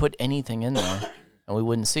 you could put anything in there, and we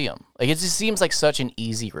wouldn't see them. Like it just seems like such an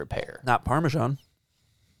easy repair. it? Not Parmesan.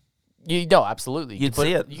 You no, absolutely. You'd could put,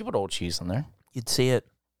 see it. You could put old cheese in there. You'd see it.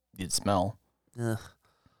 You'd smell. Ugh.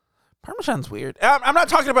 Parmesan's weird. I'm not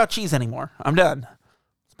talking about cheese anymore. I'm done.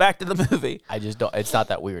 It's back to the movie. I just don't. It's not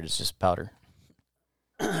that weird. It's just powder.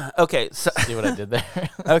 Okay, so See what I did there?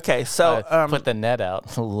 okay, so I put the net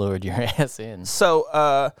out, lured your ass in. So,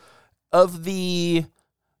 of the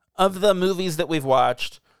movies that we've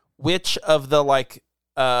watched, which of the like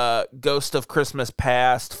Ghost of Christmas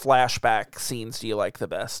Past flashback scenes do you like the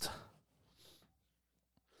best?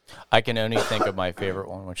 I can only think of my favorite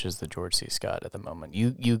one, which is the George C. Scott at the moment.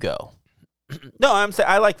 You go. No, I'm saying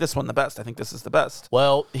I like this one the best. I think this is the best.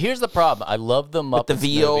 Well, here's the problem. I love the Muppets the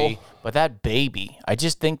veal. movie, but that baby, I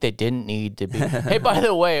just think they didn't need to be. Hey, by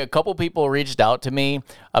the way, a couple people reached out to me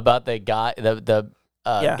about the guy, the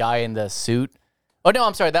Yeah. guy in the suit. Oh no,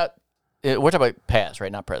 I'm sorry. That we're talking about past,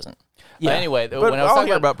 right? Not present. Yeah. But anyway, But when I was I'll talking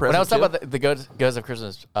hear about when I was present, talking about the Ghost of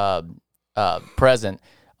Christmas present,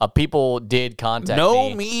 people did contact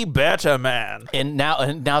Know me better, man. And now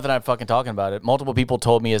that I'm fucking talking about it, multiple people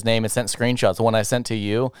told me his name and sent screenshots. The one I sent to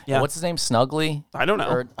you. Yeah. And what's his name? Snuggly? I don't know.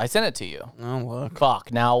 Or I sent it to you. Oh, look.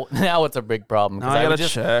 Fuck. Now it's a big problem. Now I gotta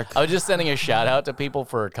check. I was just sending a shout out to people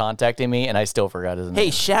for contacting me, and I still forgot his name.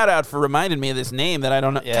 Hey, shout out for reminding me of this name that I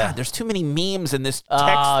don't know. Yeah. God, there's too many memes in this text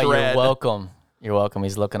Oh, thread. you're welcome. You're welcome.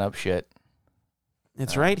 He's looking up shit.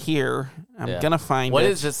 It's right here. I'm Yeah. gonna find What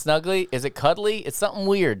it. is it? Snuggly? Is it cuddly? It's something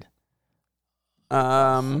weird.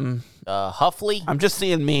 Huffly? I'm just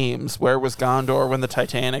seeing memes. Where was Gondor when the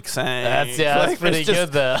Titanic sank? That's Like, pretty it's just-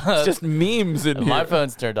 good though. It's just memes in My here.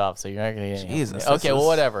 phone's turned off, so you're not gonna get any. Jesus, Okay, this well, is-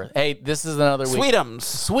 whatever. Hey, this is another week. Sweetums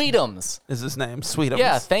Sweetums. is his name. Sweetums.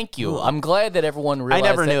 Yeah, thank you. I'm glad that everyone realized.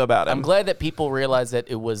 never knew about him. I'm glad that people realized that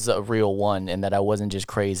it was a real one and that I wasn't just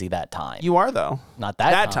crazy that time. You are though. Not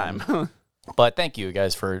that time. But thank you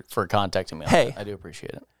guys for contacting me. on Hey. that. I do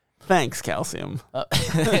appreciate it. Thanks, Calcium.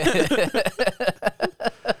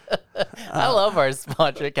 I love our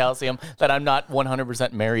sponsor, Calcium, that I'm not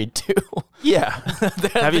 100% married to. Yeah.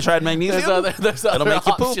 Have you tried magnesium? There's other make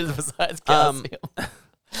you poop. options besides calcium.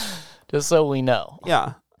 Just so we know.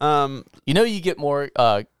 Yeah. You know you get more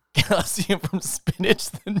calcium from spinach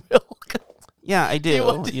than milk. Yeah, I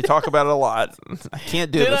do. You talk about it a lot. I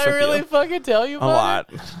can't do Did this I with really you. fucking tell you A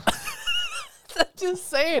about lot. I'm just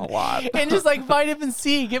saying. A lot. And just like vitamin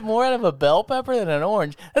C, you get more out of a bell pepper than an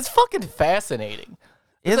orange. That's fucking fascinating.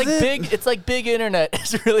 It's Is like it? big. It's like big internet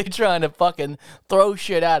is really trying to fucking throw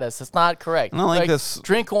shit at us. It's not correct. I don't like this.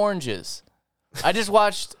 Drink oranges. I just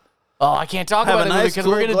watched. Oh, I can't talk Have about a it nice because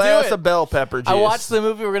cool we're gonna glass do it. of bell pepper juice. I watched the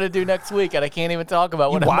movie we're gonna do next week, and I can't even talk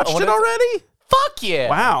about You what watched it already? Fuck yeah!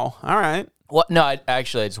 Wow. All right. What? No, I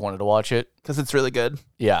just wanted to watch it. Because it's really good.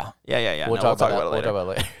 Yeah. Yeah. We'll talk about it later.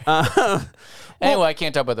 We'll talk about it later. Anyway, I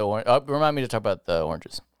can't talk about the orange. Remind me to talk about the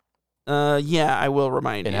oranges Yeah, I will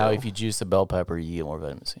remind and you. how if you juice a bell pepper, you get more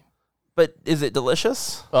vitamin C. But is it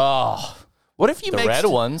delicious? Oh, What if you the mixed red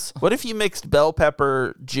ones. What if you mixed bell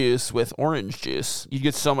pepper juice with orange juice? You'd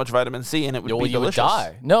get so much vitamin C, and it would You be would delicious.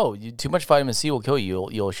 die. No, too much vitamin C will kill you.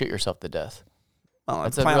 You'll shit yourself to death. Well, I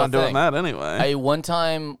That's a plan real on doing thing. that anyway. One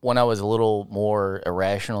time when I was a little more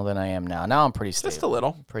irrational than I am now. Now I'm pretty stable. Just a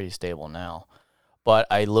little. Pretty stable now. But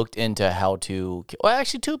I looked into how to. Well,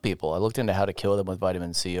 actually, two people. I looked into how to kill them with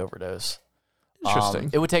vitamin C overdose.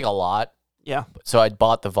 Interesting. It would take a lot. Yeah. So I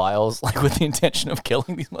bought the vials like with the intention of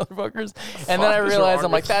killing these motherfuckers, and then I fuck is realized wrong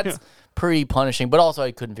I'm like, with you? that's pretty punishing. But also,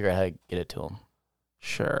 I couldn't figure out how to get it to them.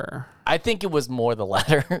 Sure. I think it was more the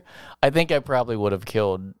latter. I think I probably would have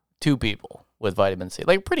killed two people with vitamin C,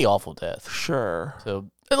 like pretty awful death. Sure. So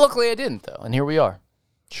luckily I didn't though, and here we are.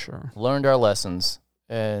 Sure. Learned our lessons,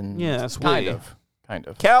 and Yes, kind we. of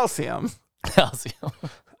Calcium. calcium.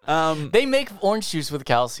 They They make orange juice with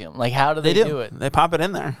calcium. Like, how do they do do it? They pop it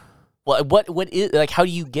in there. What is like? How do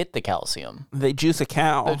you get the calcium? They juice a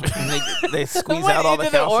cow. and they squeeze What, out all you the do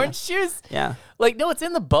calcium. orange juice. Yeah. Like, no, it's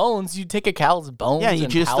in the bones. You take a cow's bones. Yeah, you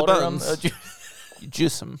and juice the powder bones. them. You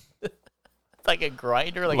juice them. Like a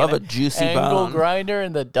grinder, like Love an a juicy angle bone. grinder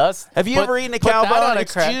in the dust. Have you ever eaten a put cow that bone? on a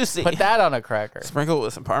It's crack- juicy. Put that on a cracker. Sprinkle it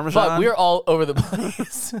with some Parmesan. Fuck, we're all over the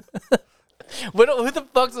place. Who the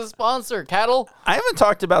fuck's a sponsor? Cattle? I haven't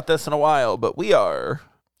talked about this in a while, but we are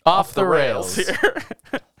Off the rails. here.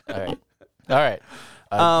 All right.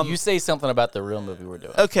 You say something about the real movie we're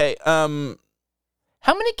doing. Okay.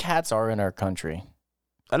 How many cats are in our country?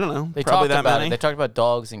 I don't know. They Probably talked that about many. it. They talked about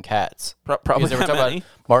dogs and cats. Probably Because they were that talking many.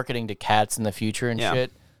 about marketing to cats in the future and Yeah.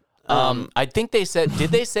 shit. I think they said,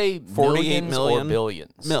 did they say 48 millions million? or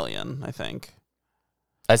billions? Million, I think.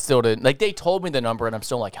 I still didn't. Like, they told me the number, and I'm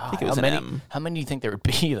still like, think it was an M. how many do you think there would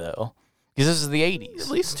be, though? Because this is the 80s. At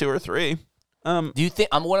least 2 or 3. Do you think,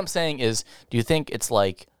 what I'm saying is, do you think it's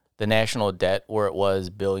like the national debt where it was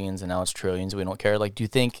billions and now it's trillions? We don't care. Like, do you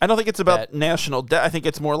think? I don't think it's about that- national debt. I think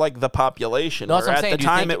it's more like the population. No, that's where what I'm at saying. the Do you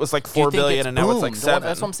time, think- it was like do you 4 think billion, it's and now it's like boomed? 7.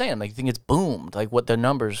 That's what I'm saying. Like, you think it's boomed? Like, what the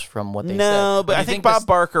numbers from what they said? No, but Or do I you think this- Bob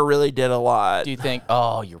Barker really did a lot. Do you think?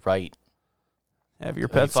 Oh, you're right. Have your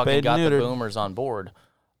He pets fucking spayed got and the neutered. boomers on board.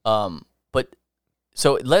 But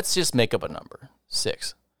so let's just make up a number.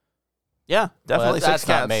 6. Yeah, definitely Well, 6 that's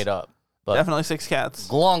cats. not made up. But Definitely 6 cats.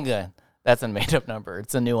 Glonga. That's a made up number.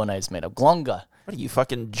 It's a new one I just made up. Glonga. What are you,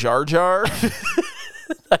 fucking Jar Jar?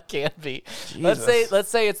 That can't be. Let's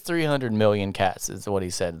say it's 300 million cats is what he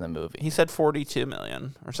said in the movie. He said 42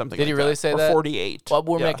 million or something. Did he really say or that? 48. Well,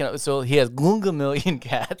 we're making so he has glunga million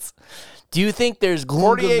cats. Do you think there's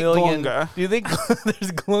glunga 48 million? glunga. Do you think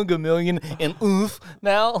there's glunga million in oomph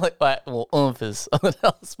now? Like, well, oomph is something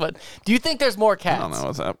else. But do you think there's more cats? I don't know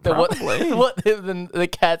what's that. than Probably. than the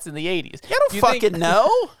cats in the 80s? I don't fucking know.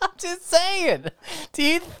 I'm just saying. Do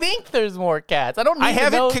you think there's more cats? I don't. Need I to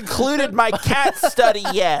haven't know. concluded my cat study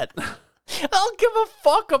yet. I don't give a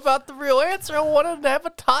fuck about the real answer. I wanted to have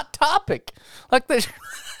a hot topic, like the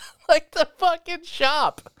fucking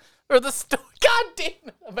shop or the store. God damn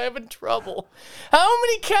it! I'm having trouble. How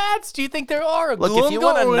many cats do you think there are? Look, if you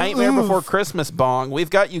want a Nightmare Before Christmas bong,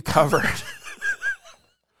 we've got you covered.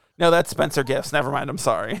 No, that's Spencer Gifts. Never mind. I'm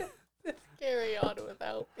sorry. Carry on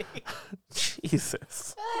without me.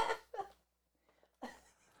 Jesus.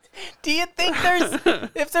 Do you think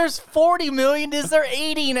if there's 40 million, is there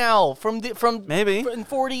 80 now from Maybe in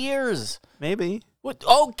 40 years? Maybe. What?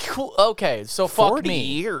 Oh, cool. Okay, so fuck 40 me.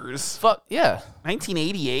 years. Fuck yeah.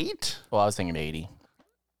 1988. Well, I was thinking 80.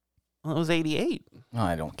 Well, it was 88. No,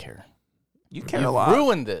 I don't care. You care You a lot.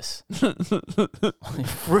 ruined this.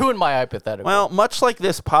 You've ruined my hypothetical. Well, much like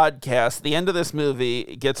this podcast, the end of this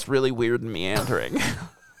movie gets really weird and meandering.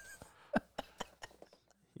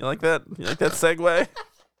 You like that? You like that segue?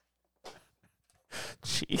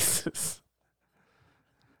 Jesus.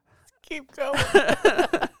 keep going.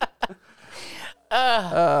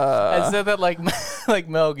 I said that like like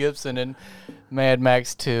Mel Gibson in Mad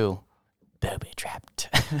Max 2. Booby trapped.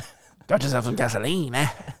 Got yourself some gasoline.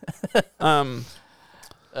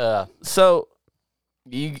 So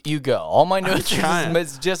you go. All my notes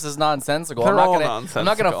is just as nonsensical. They're all I'm not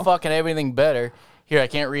nonsensical. gonna fucking have anything better. Here, I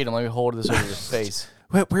can't read them. Let me hold this over your face.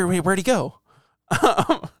 Where'd he go?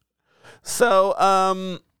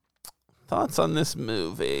 Thoughts on this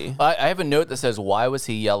movie? I have a note that says, "Why was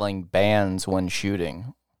he yelling bans when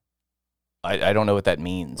shooting?" I don't know what that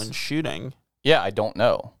means. When shooting? Yeah, I don't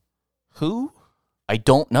know. Who? I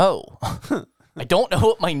don't know. I don't know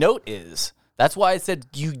what my note is. That's why I said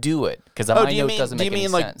you do it, because my note doesn't make any sense. Do you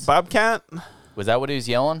mean like Bobcat? Was that what he was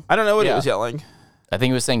yelling? I don't know what he was yelling. I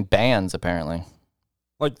think he was saying bands, apparently.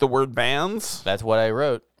 Like the word bands? That's what I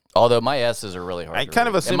wrote. Although my S's are really hard I to kind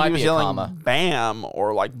of read. assumed he was yelling bam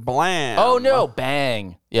or like blam. Oh, no,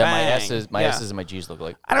 bang. Yeah, Bang. my S's and my G's look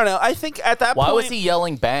like. I don't know. I think at that point... Why was he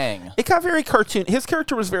yelling bang? It got very cartoon. His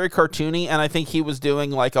character was very cartoony, and I think he was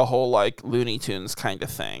doing like a whole like Looney Tunes kind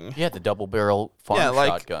of thing. Yeah, the double barrel farm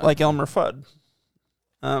shotgun. like Elmer Fudd.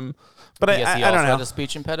 But he I also don't know. had a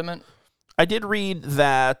speech impediment? I did read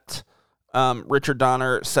that Richard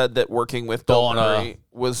Donner said that working with Bill Murray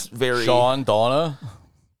was very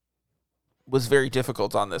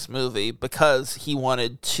difficult on this movie because he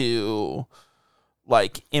wanted to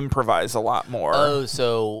like improvise a lot more. Oh,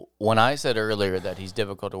 so when I said earlier that he's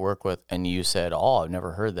difficult to work with, and you said, "Oh, I've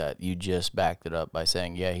never heard that," you just backed it up by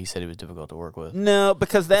saying, "Yeah, he said he was difficult to work with." No,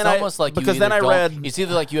 because then it's almost like because then I read it's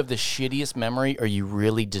either like you have the shittiest memory or you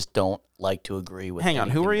really just don't like to agree with. Hang on,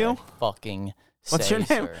 who are you? Fucking. What's your name?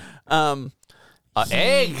 Sir.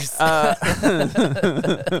 Eggs.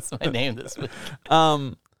 That's my name this week.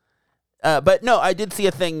 But no, I did see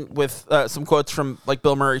a thing with some quotes from like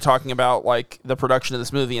Bill Murray talking about like the production of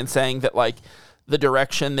this movie and saying that like the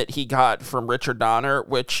direction that he got from Richard Donner,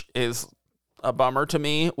 which is a bummer to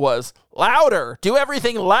me, was louder. Do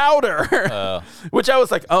everything louder. Which I was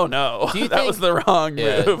like, oh no, that was the wrong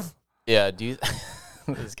move. Yeah. Do you?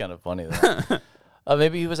 This is kind of funny though.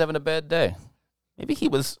 Maybe he was having a bad day. Maybe he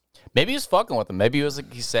was fucking with him. Maybe he was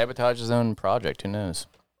like he sabotaged his own project. Who knows?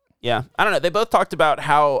 Yeah, I don't know. They both talked about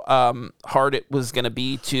how hard it was going to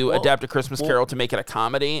be to adapt A Christmas Carol to make it a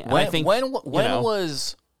comedy. And I think when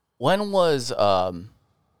was What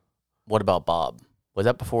About Bob? Was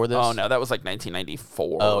that before this? Oh no, that was like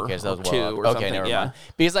 1994. Oh, okay, so that was two or something. Okay, never yeah. mind.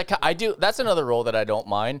 Because like I do, that's another role that I don't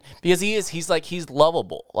mind because he's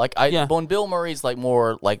lovable. Like when Bill Murray's like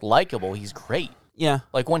more like likable, he's great. Yeah,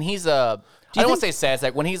 like when he's I don't want to say sad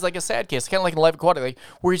sack. When he's like a sad case, kind of like in Life Aquatic, like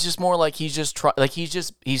where he's just more like he's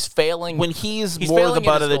failing. When he's more the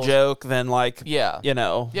butt of the joke than like Yeah,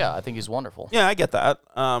 I think he's wonderful. Yeah, I get that.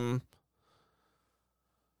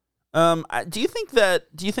 Do you think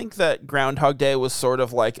that Groundhog Day was sort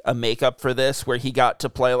of like a makeup for this, where he got to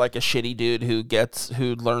play like a shitty dude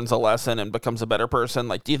who learns a lesson and becomes a better person?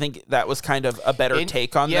 Like, do you think that was kind of a better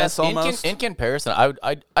take on this? Almost in comparison,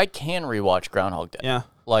 I can rewatch Groundhog Day. Yeah.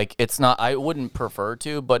 Like, it's not, I wouldn't prefer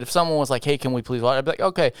to, but if someone was like, hey, can we please watch? I'd be like,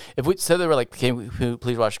 okay. If we said they were like, can we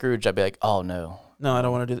please watch Scrooge? I'd be like, oh, no. No, I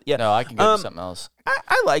don't want to do that. Yeah. No, I can go to something else.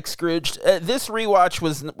 I like Scrooged. This rewatch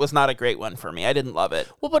was not a great one for me. I didn't love it.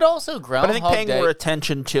 Well, but also But I Groundhog think paying Day. more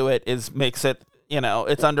attention to it makes it,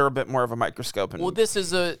 it's under a bit more of a microscope. And Well, this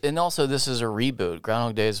is a reboot.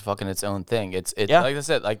 Groundhog Day is fucking its own thing. It's Yeah. like I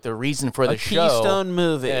said, like the reason for the show. Keystone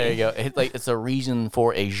movie. There you go. It's a reason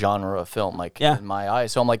for a genre of film, like Yeah. in my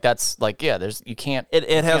eyes. So I'm like, that's like, yeah. You can't. It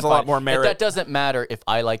you has can't a lot find- more merit. That doesn't matter if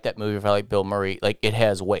I like that movie. If I like Bill Murray, like it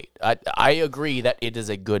has weight. I agree that it is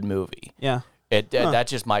a good movie. Yeah. That's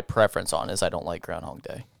just my preference on is I don't like Groundhog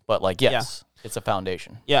Day, but like yes, it's a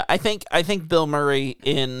foundation. Yeah, I think Bill Murray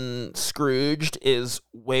in Scrooged is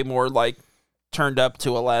way more like turned up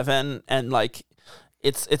to 11, and like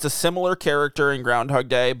it's a similar character in Groundhog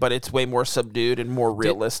Day, but it's way more subdued and more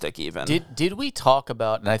realistic even. Did we talk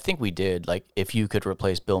about? And I think we did. Like if you could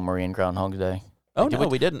replace Bill Murray in Groundhog Day. Oh no,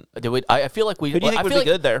 we didn't. Did we? I feel like we. Who do you think I would feel be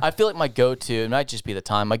good there? I feel like my go-to, it might just be the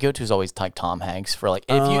time. My go-to is always like Tom Hanks for like.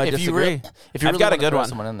 If I you disagree. if you I've really got a wanna good throw one.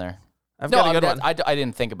 someone in there. I've got a good one. I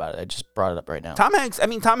didn't think about it. I just brought it up right now. Tom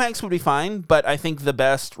Hanks would be fine, but I think the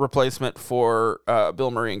best replacement for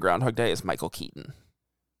Bill Murray in Groundhog Day is Michael Keaton.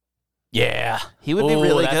 Yeah, He would be Ooh,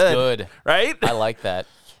 really that's good, right? I like that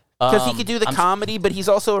Because he could do the comedy, but he's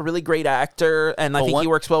also a really great actor, and I think he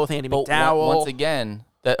works well with Andy But McDowell. once again,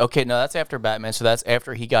 that's after Batman. So that's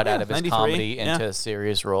after he got out of his 93, comedy into a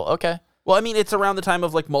serious role. Okay. Well, I mean, it's around the time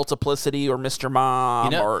of like Multiplicity or Mr.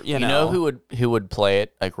 Mom, or you know who would play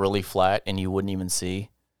it like really flat and you wouldn't even see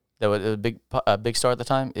that was a big star at the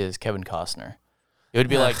time is Kevin Costner. It would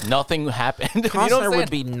be like nothing happened. You know what I'm Costner saying?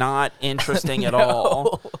 would be not interesting at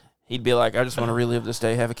all. He'd be like, I just want to relive this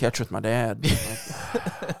day, have a catch with my dad.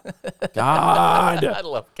 God, I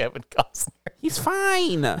love Kevin Costner. he's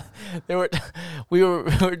fine. We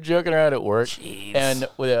were joking around at work, and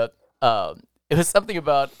with it was something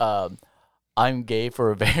about I'm gay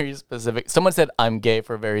for a very specific. Someone said I'm gay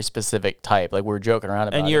for a very specific type. Like we were joking around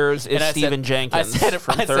about And it. yours is And I Stephen said- Jenkins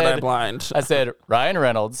from I Third said- Eye Blind. I said Ryan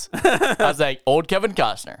Reynolds. I was like old Kevin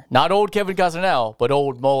Costner, not old Kevin Costner now, but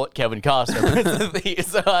old mullet Kevin Costner.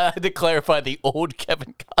 So I had to clarify the old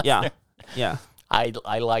Kevin Costner. Yeah, yeah.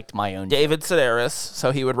 I liked my own. David Sedaris,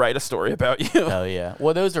 so he would write a story about you. Oh yeah.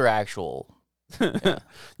 Well, those are actual. You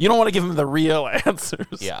don't want to give him the real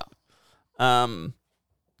answers. Yeah.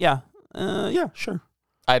 Yeah, sure.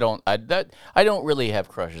 I don't really have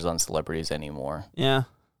crushes on celebrities anymore. Yeah.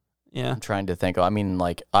 I'm trying to think. I mean,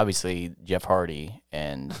 like obviously Jeff Hardy,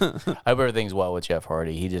 and I hope everything's well with Jeff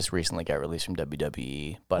Hardy. He just recently got released from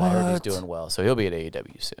WWE, but I heard he's What? doing well, so he'll be at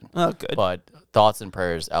AEW soon. Oh, good. But thoughts and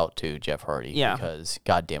prayers out to Jeff Hardy. Yeah. Because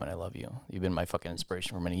God damn it, I love you. You've been my fucking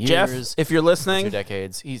inspiration for many years. Jeff, if you're 2 listening,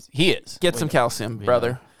 decades. He is. get some calcium,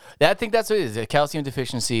 brother. I think that's what it is. The calcium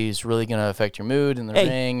deficiency is really going to affect your mood in the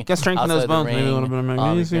ring. gotta strengthen those outside the bones. Maybe a ring. little bit of You're gonna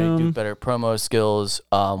magnesium. do better promo skills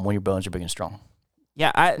when your bones are big and strong.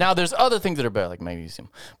 Yeah, Now, there's other things that are better, like magnesium.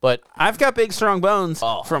 But I've got big, strong bones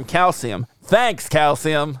from calcium. Thanks,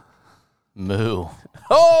 calcium. moo.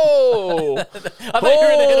 Oh! I thought you were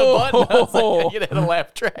going to hit a button. I was like, you're going to hit a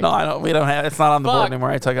laugh track. No, I don't. We don't have. It's not on the board Fuck. anymore.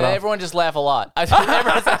 I took it off. Everyone just laugh a lot. I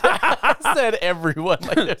said everyone.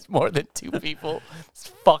 Like there's more than 2 people. It's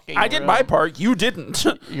fucking. I did my part. You didn't.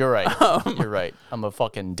 You're right. You're right. I'm a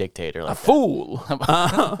fucking dictator. Like Fool.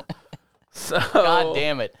 So, God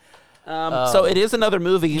damn it. so it is another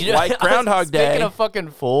movie like Groundhog Speaking Day. of fucking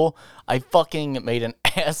fool, I fucking made an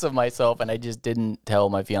ass of myself, and I just didn't tell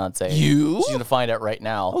my fiance. You? She's gonna find out right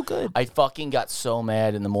now. Oh, good. I fucking got so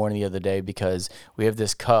mad in the morning the other day because we have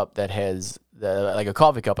this cup that has like a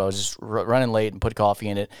coffee cup. I was just running late and put coffee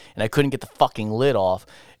in it, and I couldn't get the fucking lid off.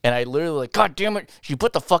 And I literally like, God damn it, she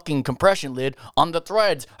put the fucking compression lid on the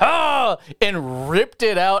threads. And ripped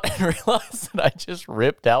it out and realized that I just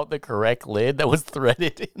ripped out the correct lid that was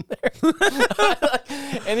threaded in there.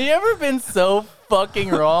 And you ever been so fucking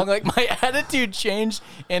wrong? Like my attitude changed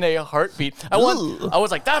in a heartbeat. I was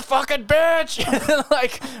like, that fucking bitch! And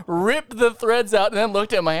like ripped the threads out and then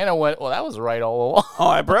looked at my hand and went, well, that was right all along. Oh,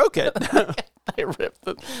 I broke it.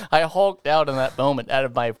 I hulked out in that moment out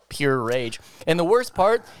of my pure rage. And the worst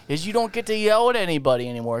part is you don't get to yell at anybody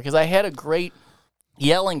anymore because I had a great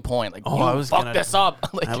yelling point. Like, I was fuck gonna- this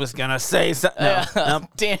up. Like, I was gonna say something. No,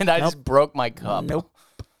 damn, I just broke my cup. Nope.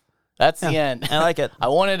 That's the end. I like it. I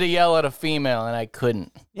wanted to yell at a female and I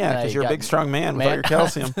couldn't. Yeah, And I because you're a got big, strong man with mad. all your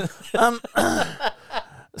calcium.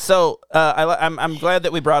 So I'm glad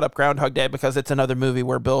that we brought up Groundhog Day because it's another movie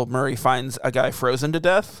where Bill Murray finds a guy frozen to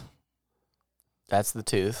death. That's the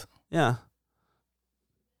tooth. Yeah.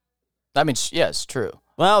 I mean, yes, true.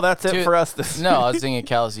 Well, that's it Tooth- for us. This No, I was thinking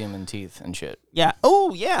calcium and teeth and shit. Yeah.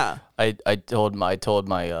 Oh, yeah. I told my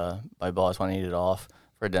boss when I needed it off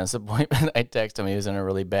for a dentist appointment. I texted him. He was in a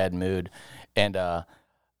really bad mood. And I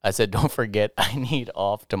said, don't forget, I need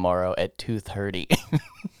off tomorrow at 2:30.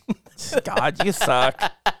 God, you suck.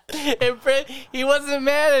 And Fred, he wasn't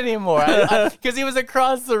mad anymore because he was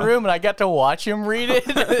across the room and I got to watch him read it.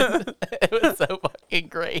 It was so fucking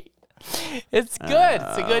great. It's good.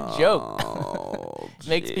 It's a good joke.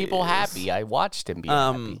 Makes people happy. I watched him be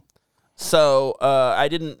happy. So I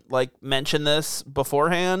didn't like mention this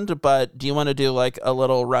beforehand, but do you want to do like a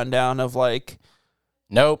little rundown of like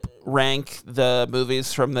Nope. rank the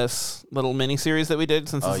movies from this little mini series that we did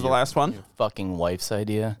since this is the last one? Your fucking wife's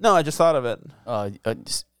idea. No, I just thought of it.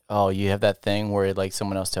 You have that thing where like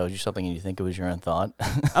someone else tells you something and you think it was your own thought.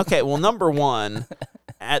 Okay, well, number one,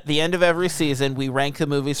 at the end of every season, we rank the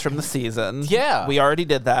movies from the season. Yeah. We already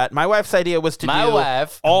did that. My wife's idea was to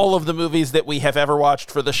do all of the movies that we have ever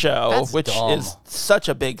watched for the show, That's which dumb. is such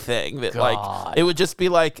a big thing that God. like it would just be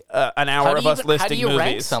like an hour of us listing how do you movies.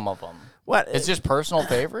 rank some of them? What? It's just personal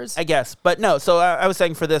favorites? I guess, but no. So I was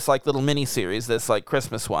saying for this like little mini series, this like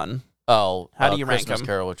Christmas one. Oh, How do you rank Christmas them?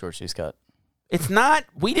 Carol with George C. Scott. It's not.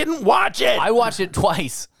 We didn't watch it. I watched it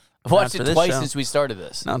twice. I've watched for it this twice show. since we started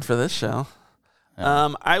this. Not for this show.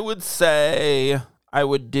 I would say I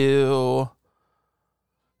would do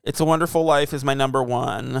It's a Wonderful Life is my number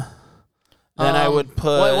one. Then I would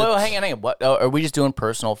put... Wait, hang on. What, are we just doing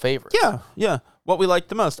personal favorites? Yeah. What we like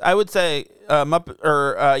the most. I would say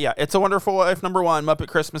It's a Wonderful Life number one, Muppet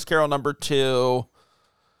Christmas Carol number two,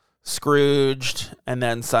 Scrooged, and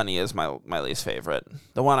then Sunny is my least favorite.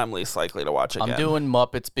 The one I'm least likely to watch again. I'm doing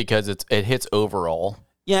Muppets because it hits overall.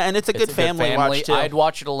 Yeah, and it's a good family watch too. I'd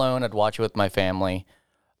watch it alone. I'd watch it with my family.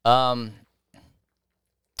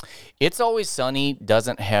 It's Always Sunny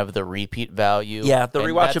doesn't have the repeat value. Yeah, the and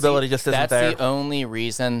rewatchability just isn't there. That's the only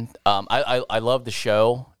reason. I love the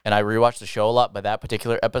show, and I rewatch the show a lot, but that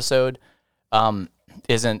particular episode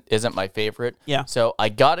isn't my favorite. Yeah. So I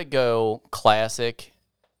gotta go classic,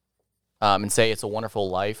 and say It's a Wonderful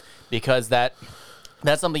Life, because that's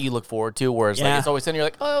something you look forward to. Whereas like It's Always Sunny, you're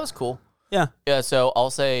like, oh, that was cool. Yeah. Yeah. So I'll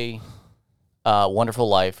say Wonderful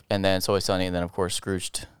Life, and then It's Always Sunny, and then of course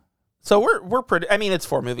Scrooged. So we're pretty. I mean, it's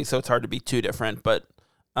 4 movies, so it's hard to be too different. But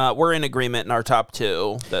we're in agreement in our top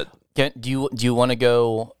 2. That Do you want to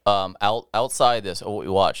go outside this of what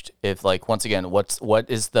we watched? If like once again, what's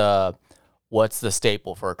the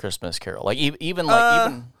staple for A Christmas Carol? Like even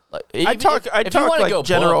I'd talk like go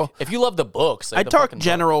general. If you love the books, like I'd the talk fucking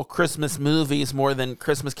general Christmas movies more than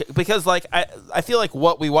Christmas because like I feel like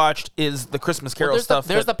what we watched is the Christmas Carol stuff.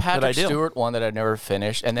 There's the that I Patrick do. Stewart one that I've never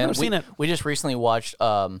finished, and then Never seen it. We just recently watched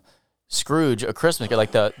Scrooge, A Christmas Carol,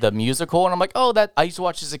 like the musical, and I'm like, oh, that I used to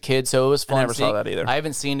watch as a kid, so it was fun. I never saw that either. I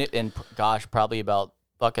haven't seen it in probably about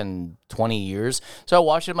fucking 20 years. So I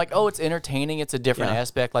watched it. I'm like, oh, it's entertaining. It's a different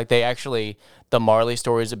aspect. Like the Marley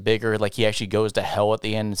story is bigger. Like he actually goes to hell at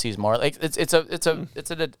the end and sees Marley. Like it's an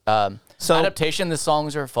adaptation. The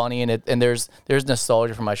songs are funny and there's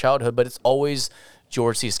nostalgia from my childhood, but it's always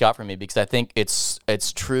George C. Scott for me because I think it's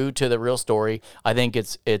true to the real story. I think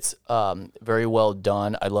it's very well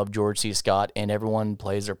done. I love George C. Scott and everyone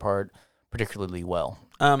plays their part particularly well.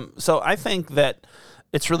 So I think that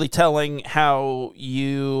it's really telling how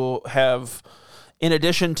you have, in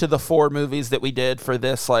addition to the 4 movies that we did for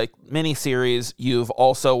this like mini series, you've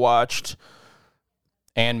also watched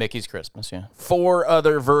And Mickey's Christmas, yeah. 4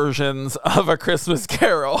 other versions of A Christmas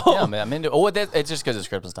Carol. Yeah, man, I'm into it. Oh, it's just because it's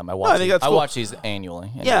Christmas time. I watch these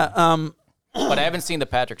annually. Yeah. But I haven't seen the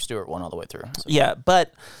Patrick Stewart one all the way through. So. Yeah,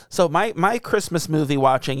 but so my Christmas movie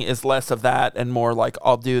watching is less of that and more like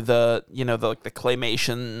I'll do the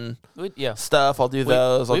claymation stuff. I'll do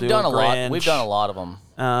those. We've done a lot. We've done a lot of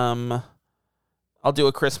them. I'll do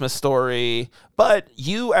A Christmas Story. But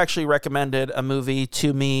you actually recommended a movie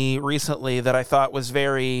to me recently that I thought was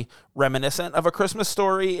very reminiscent of A Christmas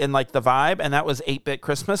Story in like the vibe, and that was 8-Bit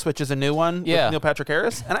Christmas, which is a new one with Neil Patrick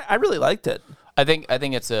Harris, and I really liked it. I think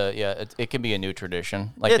it's it can be a new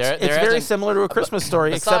tradition. Like it's very similar to A Christmas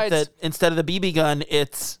Story, except that instead of the BB gun,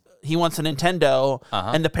 he wants a Nintendo,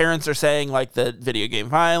 and the parents are saying like the video game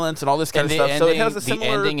violence and all this kind of stuff. So it has a similar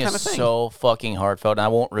kind of thing. The ending is so fucking heartfelt, and I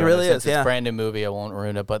won't ruin it. Really Since is, it's a brand new movie, I won't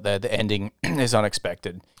ruin it. But the ending is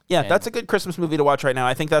unexpected. Yeah, that's a good Christmas movie to watch right now.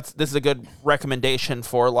 I think this is a good recommendation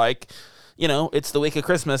for like, it's the week of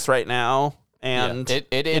Christmas right now. And it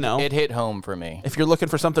hit home for me. If you're looking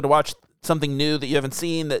for something to watch, something new that you haven't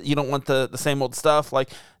seen, that you don't want the same old stuff,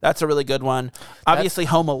 like that's a really good one. Obviously,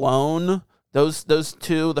 Home Alone. Those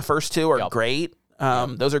 2, the first 2 are great.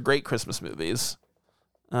 Those are great Christmas movies.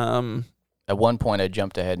 At one point, I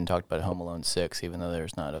jumped ahead and talked about Home Alone 6, even though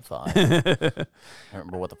there's not a 5. I don't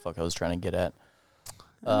remember what the fuck I was trying to get at.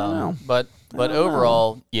 know. But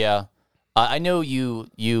overall, yeah, I know you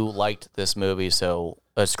liked this movie, so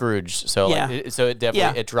Scrooge. So Yeah. So it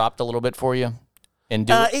definitely it dropped a little bit for you. And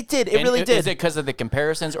It did. It really did. Is it because of the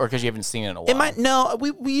comparisons, or because you haven't seen it in a while? It might no.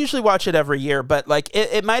 We usually watch it every year, but like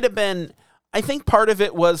it might have been. I think part of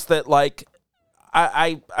it was that like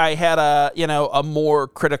I had a more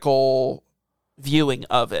critical viewing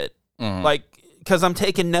of it, like because I'm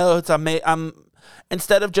taking notes. I'm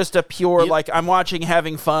instead of just a pure like I'm watching,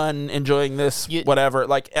 having fun, enjoying this whatever.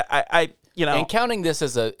 Like I and counting this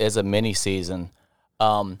as a mini season.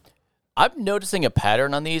 I'm noticing a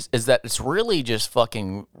pattern on these is that it's really just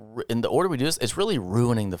fucking, in the order we do this, it's really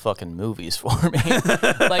ruining the fucking movies for me.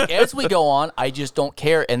 Like, as we go on, I just don't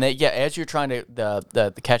care. And then, as you're trying to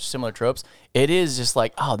the catch similar tropes, it is just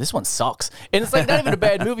like, oh, this one sucks. And it's like not even a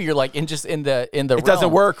bad movie. You're like, in the it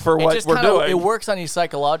doesn't work for what we're doing. It works on you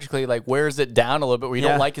psychologically, like wears it down a little bit where you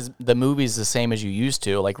don't like the movies the same as you used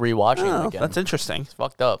to, like rewatching them again. That's interesting. It's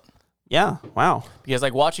fucked up. Yeah. Wow. Because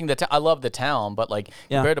like watching I love The Town, but like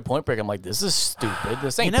compared to Point Break, I'm like, this is stupid.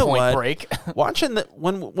 This ain't Point Break. Watching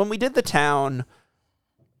when we did The Town,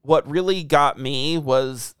 what really got me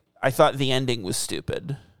was I thought the ending was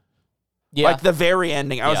stupid. Yeah. Like the very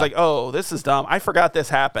ending. I was like, oh, this is dumb. I forgot this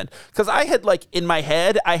happened. Because I had like in my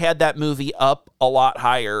head, I had that movie up a lot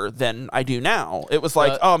higher than I do now. It was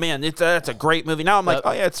like, oh man, it's a great movie. Now I'm like,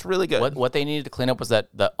 oh yeah, it's really good. What they needed to clean up was that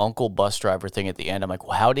the uncle bus driver thing at the end. I'm like,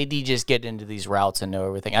 well, how did he just get into these routes and know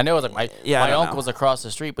everything? I know it was like my uncle was across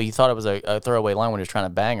the street, but he thought it was a throwaway line when he was trying to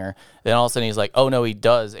bang her. Then all of a sudden he's like, oh no, he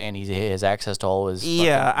does, and he has access to all his.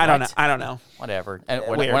 Yeah, I don't know. Whatever. And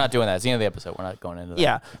we're not doing that. It's the end of the episode. We're not going into that.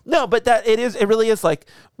 Yeah. No, but it really is like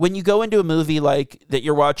when you go into a movie like that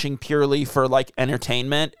you're watching purely for like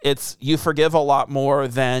entertainment, you forgive a lot more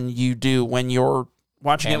than you do when you're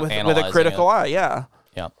watching it with a critical eye. Yeah.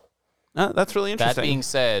 Yeah. That's really interesting. That being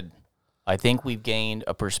said, I think we've gained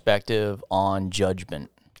a perspective on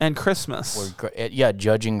judgment. And Christmas.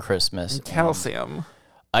 Judging Christmas. And calcium.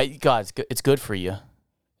 God, it's good for you.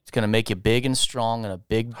 It's going to make you big and strong and a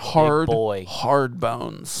big boy. Hard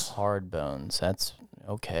bones. Hard bones. That's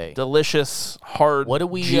okay. Delicious, hard,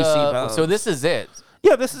 juicy bones. So this is it.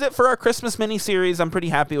 Yeah, this is it for our Christmas mini-series. I'm pretty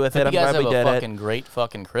happy with it. I'm glad we did it. You guys have a fucking great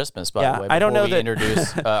fucking Christmas, by the way. I don't know that...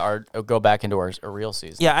 introduce go back into our real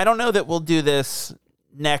season. Yeah, I don't know that we'll do this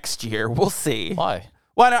next year. We'll see. Why?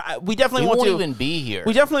 Well, we definitely won't even be here.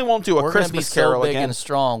 We definitely won't do a Christmas Carol again. We're going to be so big and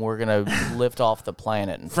strong, we're going to lift off the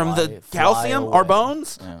planet and from the calcium, our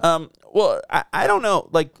bones? Yeah. Well, I don't know.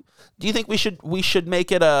 Like, do you think we should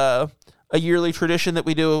make it a yearly tradition that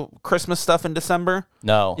we do Christmas stuff in December?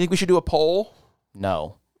 No. You think we should do a poll?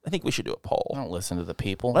 No. I think we should do a poll. I don't listen to the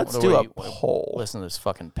people. Let's do a poll. Listen to those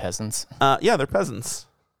fucking peasants. Yeah, they're peasants.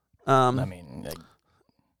 I mean,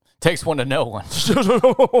 takes one to know one.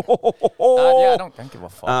 I don't give a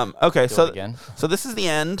fuck. Okay, so this is the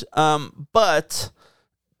end. But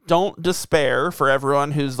don't despair for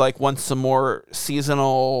everyone who's like wants some more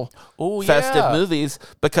seasonal festive movies,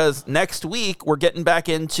 because next week we're getting back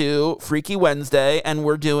into Freaky Wednesday and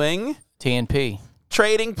we're doing TNP.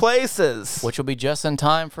 Trading Places. Which will be just in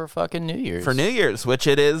time for fucking New Year's. For New Year's, which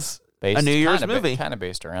it is a New Year's movie. Kind of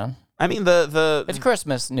based around. I mean, it's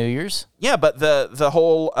Christmas, New Year's. Yeah, but the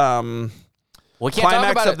whole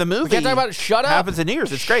climax of the movie. We can't talk about it. Shut up. Happens in New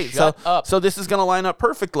Year's. It's great. Shut up. So this is going to line up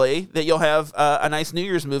perfectly that you'll have a nice New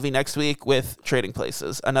Year's movie next week with Trading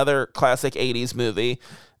Places, another classic 80s movie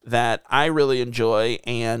that I really enjoy.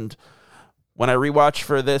 And when I rewatch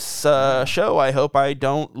for this show, I hope I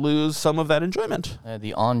don't lose some of that enjoyment.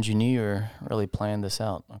 The engineer really planned this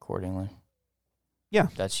out accordingly. Yeah.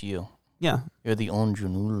 That's you. Yeah. You're the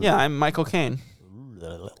engineer. Yeah, I'm Michael Caine.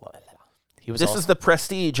 This is the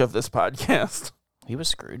prestige of this podcast. He was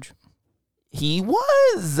Scrooge. He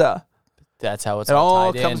was. That's how it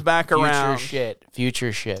all comes back around.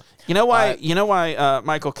 Future shit. You know why?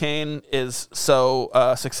 Michael Caine is so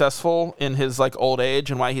successful in his like old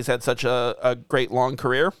age, and why he's had such a great long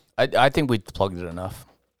career. I think we plugged it enough.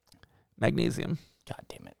 Magnesium. God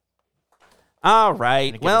damn it. All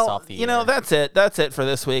right. Well, that's it. That's it for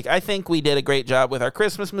this week. I think we did a great job with our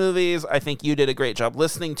Christmas movies. I think you did a great job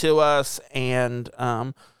listening to us. And,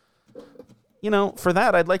 for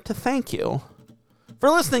that, I'd like to thank you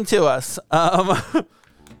for listening to us.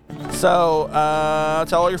 So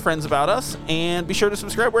tell all your friends about us, and be sure to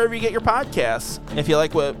subscribe wherever you get your podcasts. If you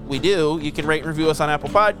like what we do, you can rate and review us on Apple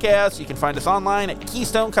Podcasts. You can find us online at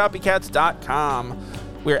KeystoneCopycats.com.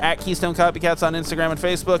 We're at Keystone Copycats on Instagram and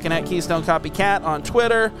Facebook, and at Keystone Copycat on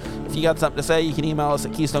Twitter. If you got something to say, you can email us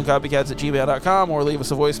at keystonecopycats@gmail.com or leave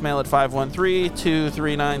us a voicemail at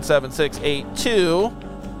 513-239-7682.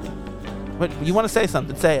 What, you want to say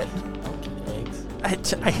something? Say it.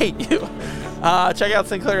 Eggs. I hate you. Check out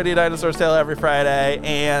Sinclair D Dinosaur's Tale every Friday.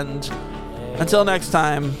 And until next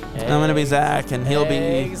time, I'm going to be Zach, and he'll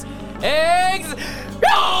be... Eggs!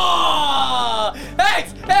 Ah!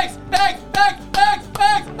 Eggs!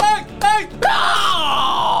 Ah!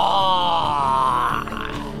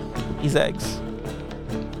 He's eggs.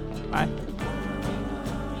 Bye.